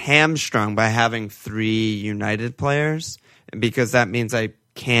felt hamstrung by having 3 United players, because that means I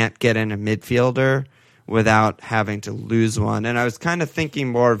can't get in a midfielder without having to lose one. And I was kind of thinking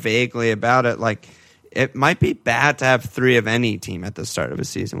more vaguely about it, like it might be bad to have 3 of any team at the start of a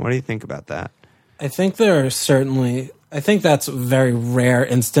season. What do you think about that? I think that's a very rare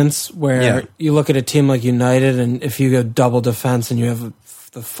instance where you look at a team like United, and if you go double defense and you have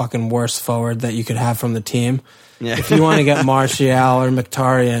the fucking worst forward that you could have from the team, if you want to get Martial or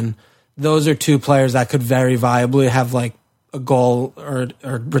Mkhitaryan, those are 2 players that could very viably have like a goal or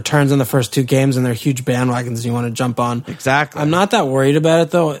returns in the first 2 games, and they're huge bandwagons you want to jump on. Exactly. I'm not that worried about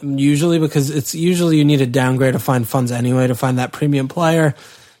it though, usually, because it's usually you need a downgrade to find funds anyway to find that premium player.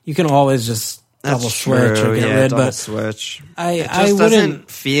 You can always just double switch or get rid, but switch. It just doesn't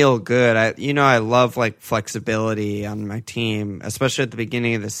feel good. I love like flexibility on my team, especially at the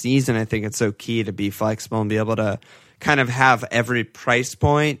beginning of the season. I think it's so key to be flexible and be able to kind of have every price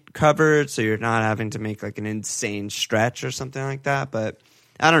point covered, so you're not having to make like an insane stretch or something like that. But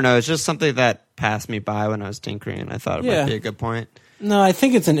I don't know, it's just something that passed me by when I was tinkering. I thought it might be a good point. No, I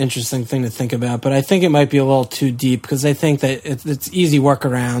think it's an interesting thing to think about, but I think it might be a little too deep, because I think that it's easy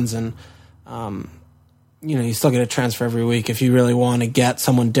workarounds, and you still get a transfer every week if you really want to get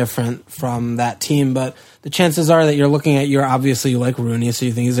someone different from that team. But the chances are that you're obviously you like Rooney, so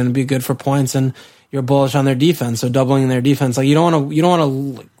you think he's going to be good for points, and you're bullish on their defense, so doubling their defense. Like you don't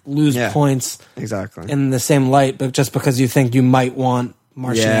want to lose points exactly in the same light, but just because you think you might want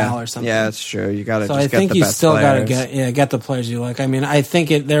Martial or something. Yeah, that's true. You got to. So just I think get the you best still got to players. get the players you like. I mean, I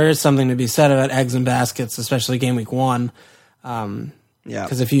think there is something to be said about eggs and baskets, especially game week 1.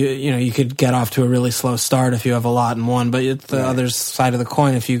 Because if you could get off to a really slow start if you have a lot in one, but it's the other side of the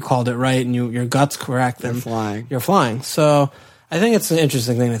coin. If you called it right and your gut's correct, then you're flying. So I think it's an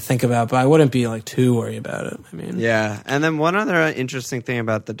interesting thing to think about, but I wouldn't be like too worried about it. I mean, and then one other interesting thing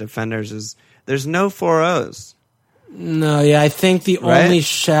about the defenders is there's no 4-0s. No, I think the only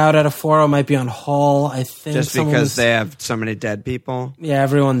shout at a 4-0 might be on Hull. I think just because they have so many dead people. Yeah,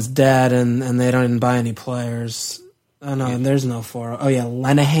 everyone's dead, and they don't buy any players. Oh no, there's no 4-0. Oh yeah,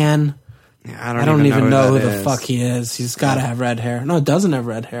 Lenihan. Yeah, I don't even know who the fuck he is. He's got to have red hair. No, it doesn't have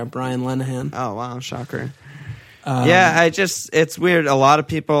red hair. Brian Lenihan. Oh wow, shocker. It's weird. A lot of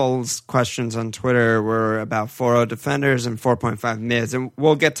people's questions on Twitter were about 4-0 defenders and 4.5 mids, and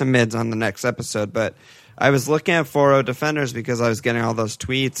we'll get to mids on the next episode, but I was looking at 4-0 defenders because I was getting all those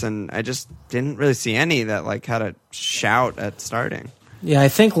tweets, and I just didn't really see any that like had a shout at starting. Yeah, I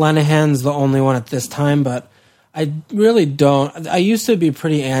think Lenihan's the only one at this time, but I really don't. I used to be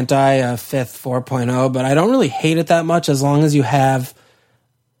pretty anti a 5th 4.0, but I don't really hate it that much as long as you have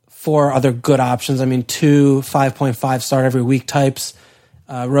 4 other good options. I mean, 2 5.5 start every week types,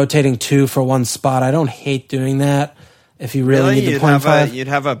 rotating 2 for 1 spot. I don't hate doing that. if you really need the point five. You'd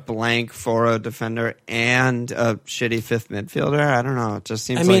have a blank 4-0 defender and a shitty fifth midfielder. I don't know. It just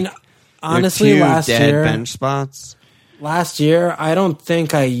seems honestly, last year, bench spots. Last year, I don't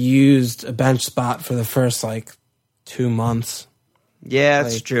think I used a bench spot for the first 2 months. Yeah,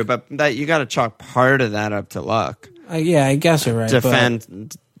 it's true, but that you got to chalk part of that up to luck. Yeah, I guess you're right.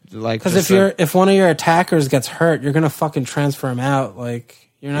 Defend, because if one of your attackers gets hurt, you're gonna fucking transfer him out.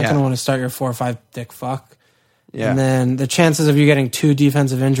 You're not gonna want to start your 4 or 5 dick fuck. Yeah. And then the chances of you getting 2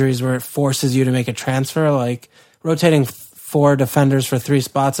 defensive injuries where it forces you to make a transfer, rotating 4 defenders for 3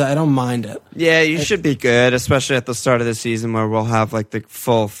 spots, I don't mind it. Yeah, you should be good, especially at the start of the season where we'll have the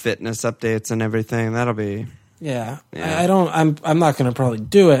full fitness updates and everything. That'll be. Yeah. I'm not going to probably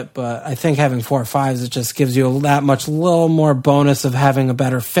do it, but I think having 4 or 5s, it just gives you that much little more bonus of having a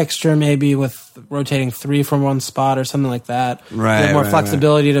better fixture, maybe with rotating 3 from one spot or something like that. Right. You have more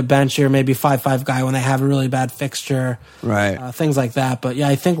flexibility to bench your maybe 5-5 guy when they have a really bad fixture. Right. Things like that. But yeah,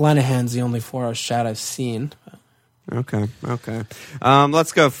 I think Linehan's the only 4-0 shot I've seen. Okay.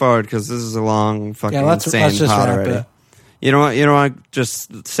 Let's go forward because this is a long fucking let's insane just pod wrap already. it. You don't want to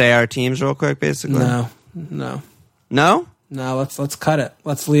just say our teams real quick, basically? No. No? No, let's cut it.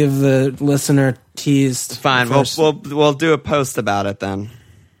 Let's leave the listener teased. Fine. We'll do a post about it then.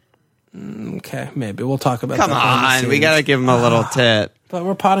 Okay, maybe we'll talk about. Come on, we gotta give them a little tit. But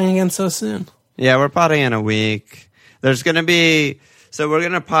we're potting again so soon. Yeah, we're potting in a week. There's gonna be we're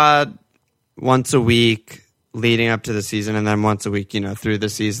gonna pod once a week leading up to the season, and then once a week, through the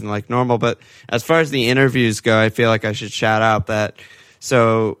season like normal. But as far as the interviews go, I feel like I should shout out that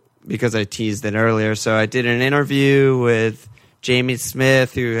because I teased it earlier. So I did an interview with Jamie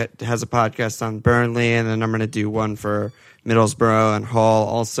Smith, who has a podcast on Burnley, and then I'm going to do one for Middlesbrough and Hull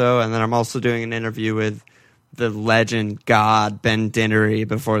also. And then I'm also doing an interview with the legend God, Ben Dinnery,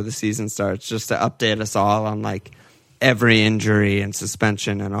 before the season starts, just to update us all on every injury and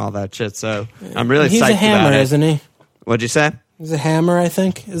suspension and all that shit. So I'm really psyched about it. He's a hammer, isn't he? What'd you say? He's a hammer, I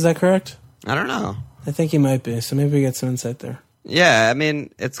think. Is that correct? I don't know. I think he might be. So maybe we get some insight there. Yeah, I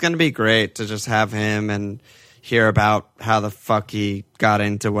mean, it's going to be great to just have him and hear about how the fuck he got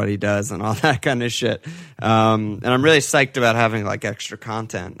into what he does and all that kind of shit. And I'm really psyched about having extra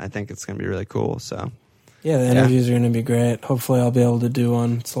content. I think it's going to be really cool. So yeah, the interviews are going to be great. Hopefully I'll be able to do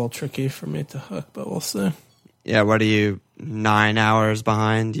one. It's a little tricky for me to hook, but we'll see. Yeah, what are you, 9 hours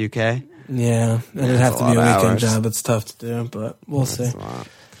behind UK? Yeah, it'd have to be a weekend job. It's tough to do, but we'll see.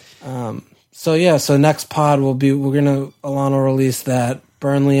 So next pod Alana will release that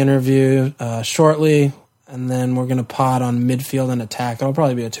Burnley interview shortly, and then we're gonna pod on midfield and attack. It'll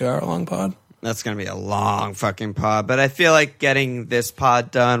probably be a 2-hour long pod. That's gonna be a long fucking pod, but I feel like getting this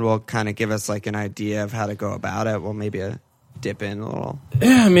pod done will kind of give us an idea of how to go about it. We'll maybe dip in a little.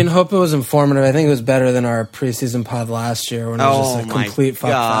 Yeah, I mean, hope it was informative. I think it was better than our preseason pod last year when it was just a complete fuck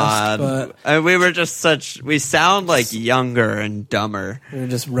fest. But we were just we sound like younger and dumber. We were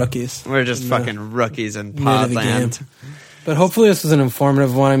just rookies. We're just fucking rookies in podland. But hopefully this was an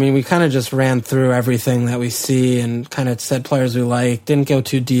informative one. I mean, we kind of just ran through everything that we see and kind of said players we like. Didn't go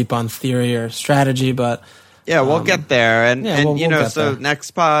too deep on theory or strategy, but yeah, we'll get there. And we'll so next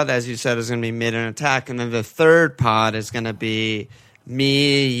pod, as you said, is going to be mid and attack. And then the third pod is going to be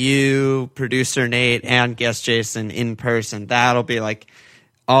me, you, producer Nate, and guest Jason in person. That'll be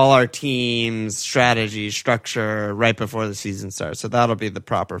all our teams, strategy, structure right before the season starts. So that'll be the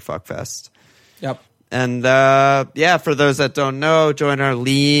proper fuckfest. Yep. And for those that don't know, join our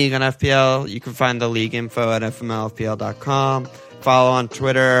league on FPL. You can find the league info at fmlfpl.com. Follow on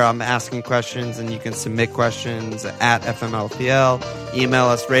Twitter. I'm asking questions, and you can submit questions at FMLPL. Email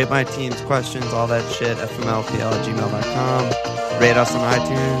us, rate my team's questions, all that shit, fmlpl@gmail.com. Rate us on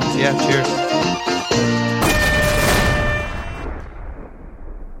iTunes. Yeah, cheers.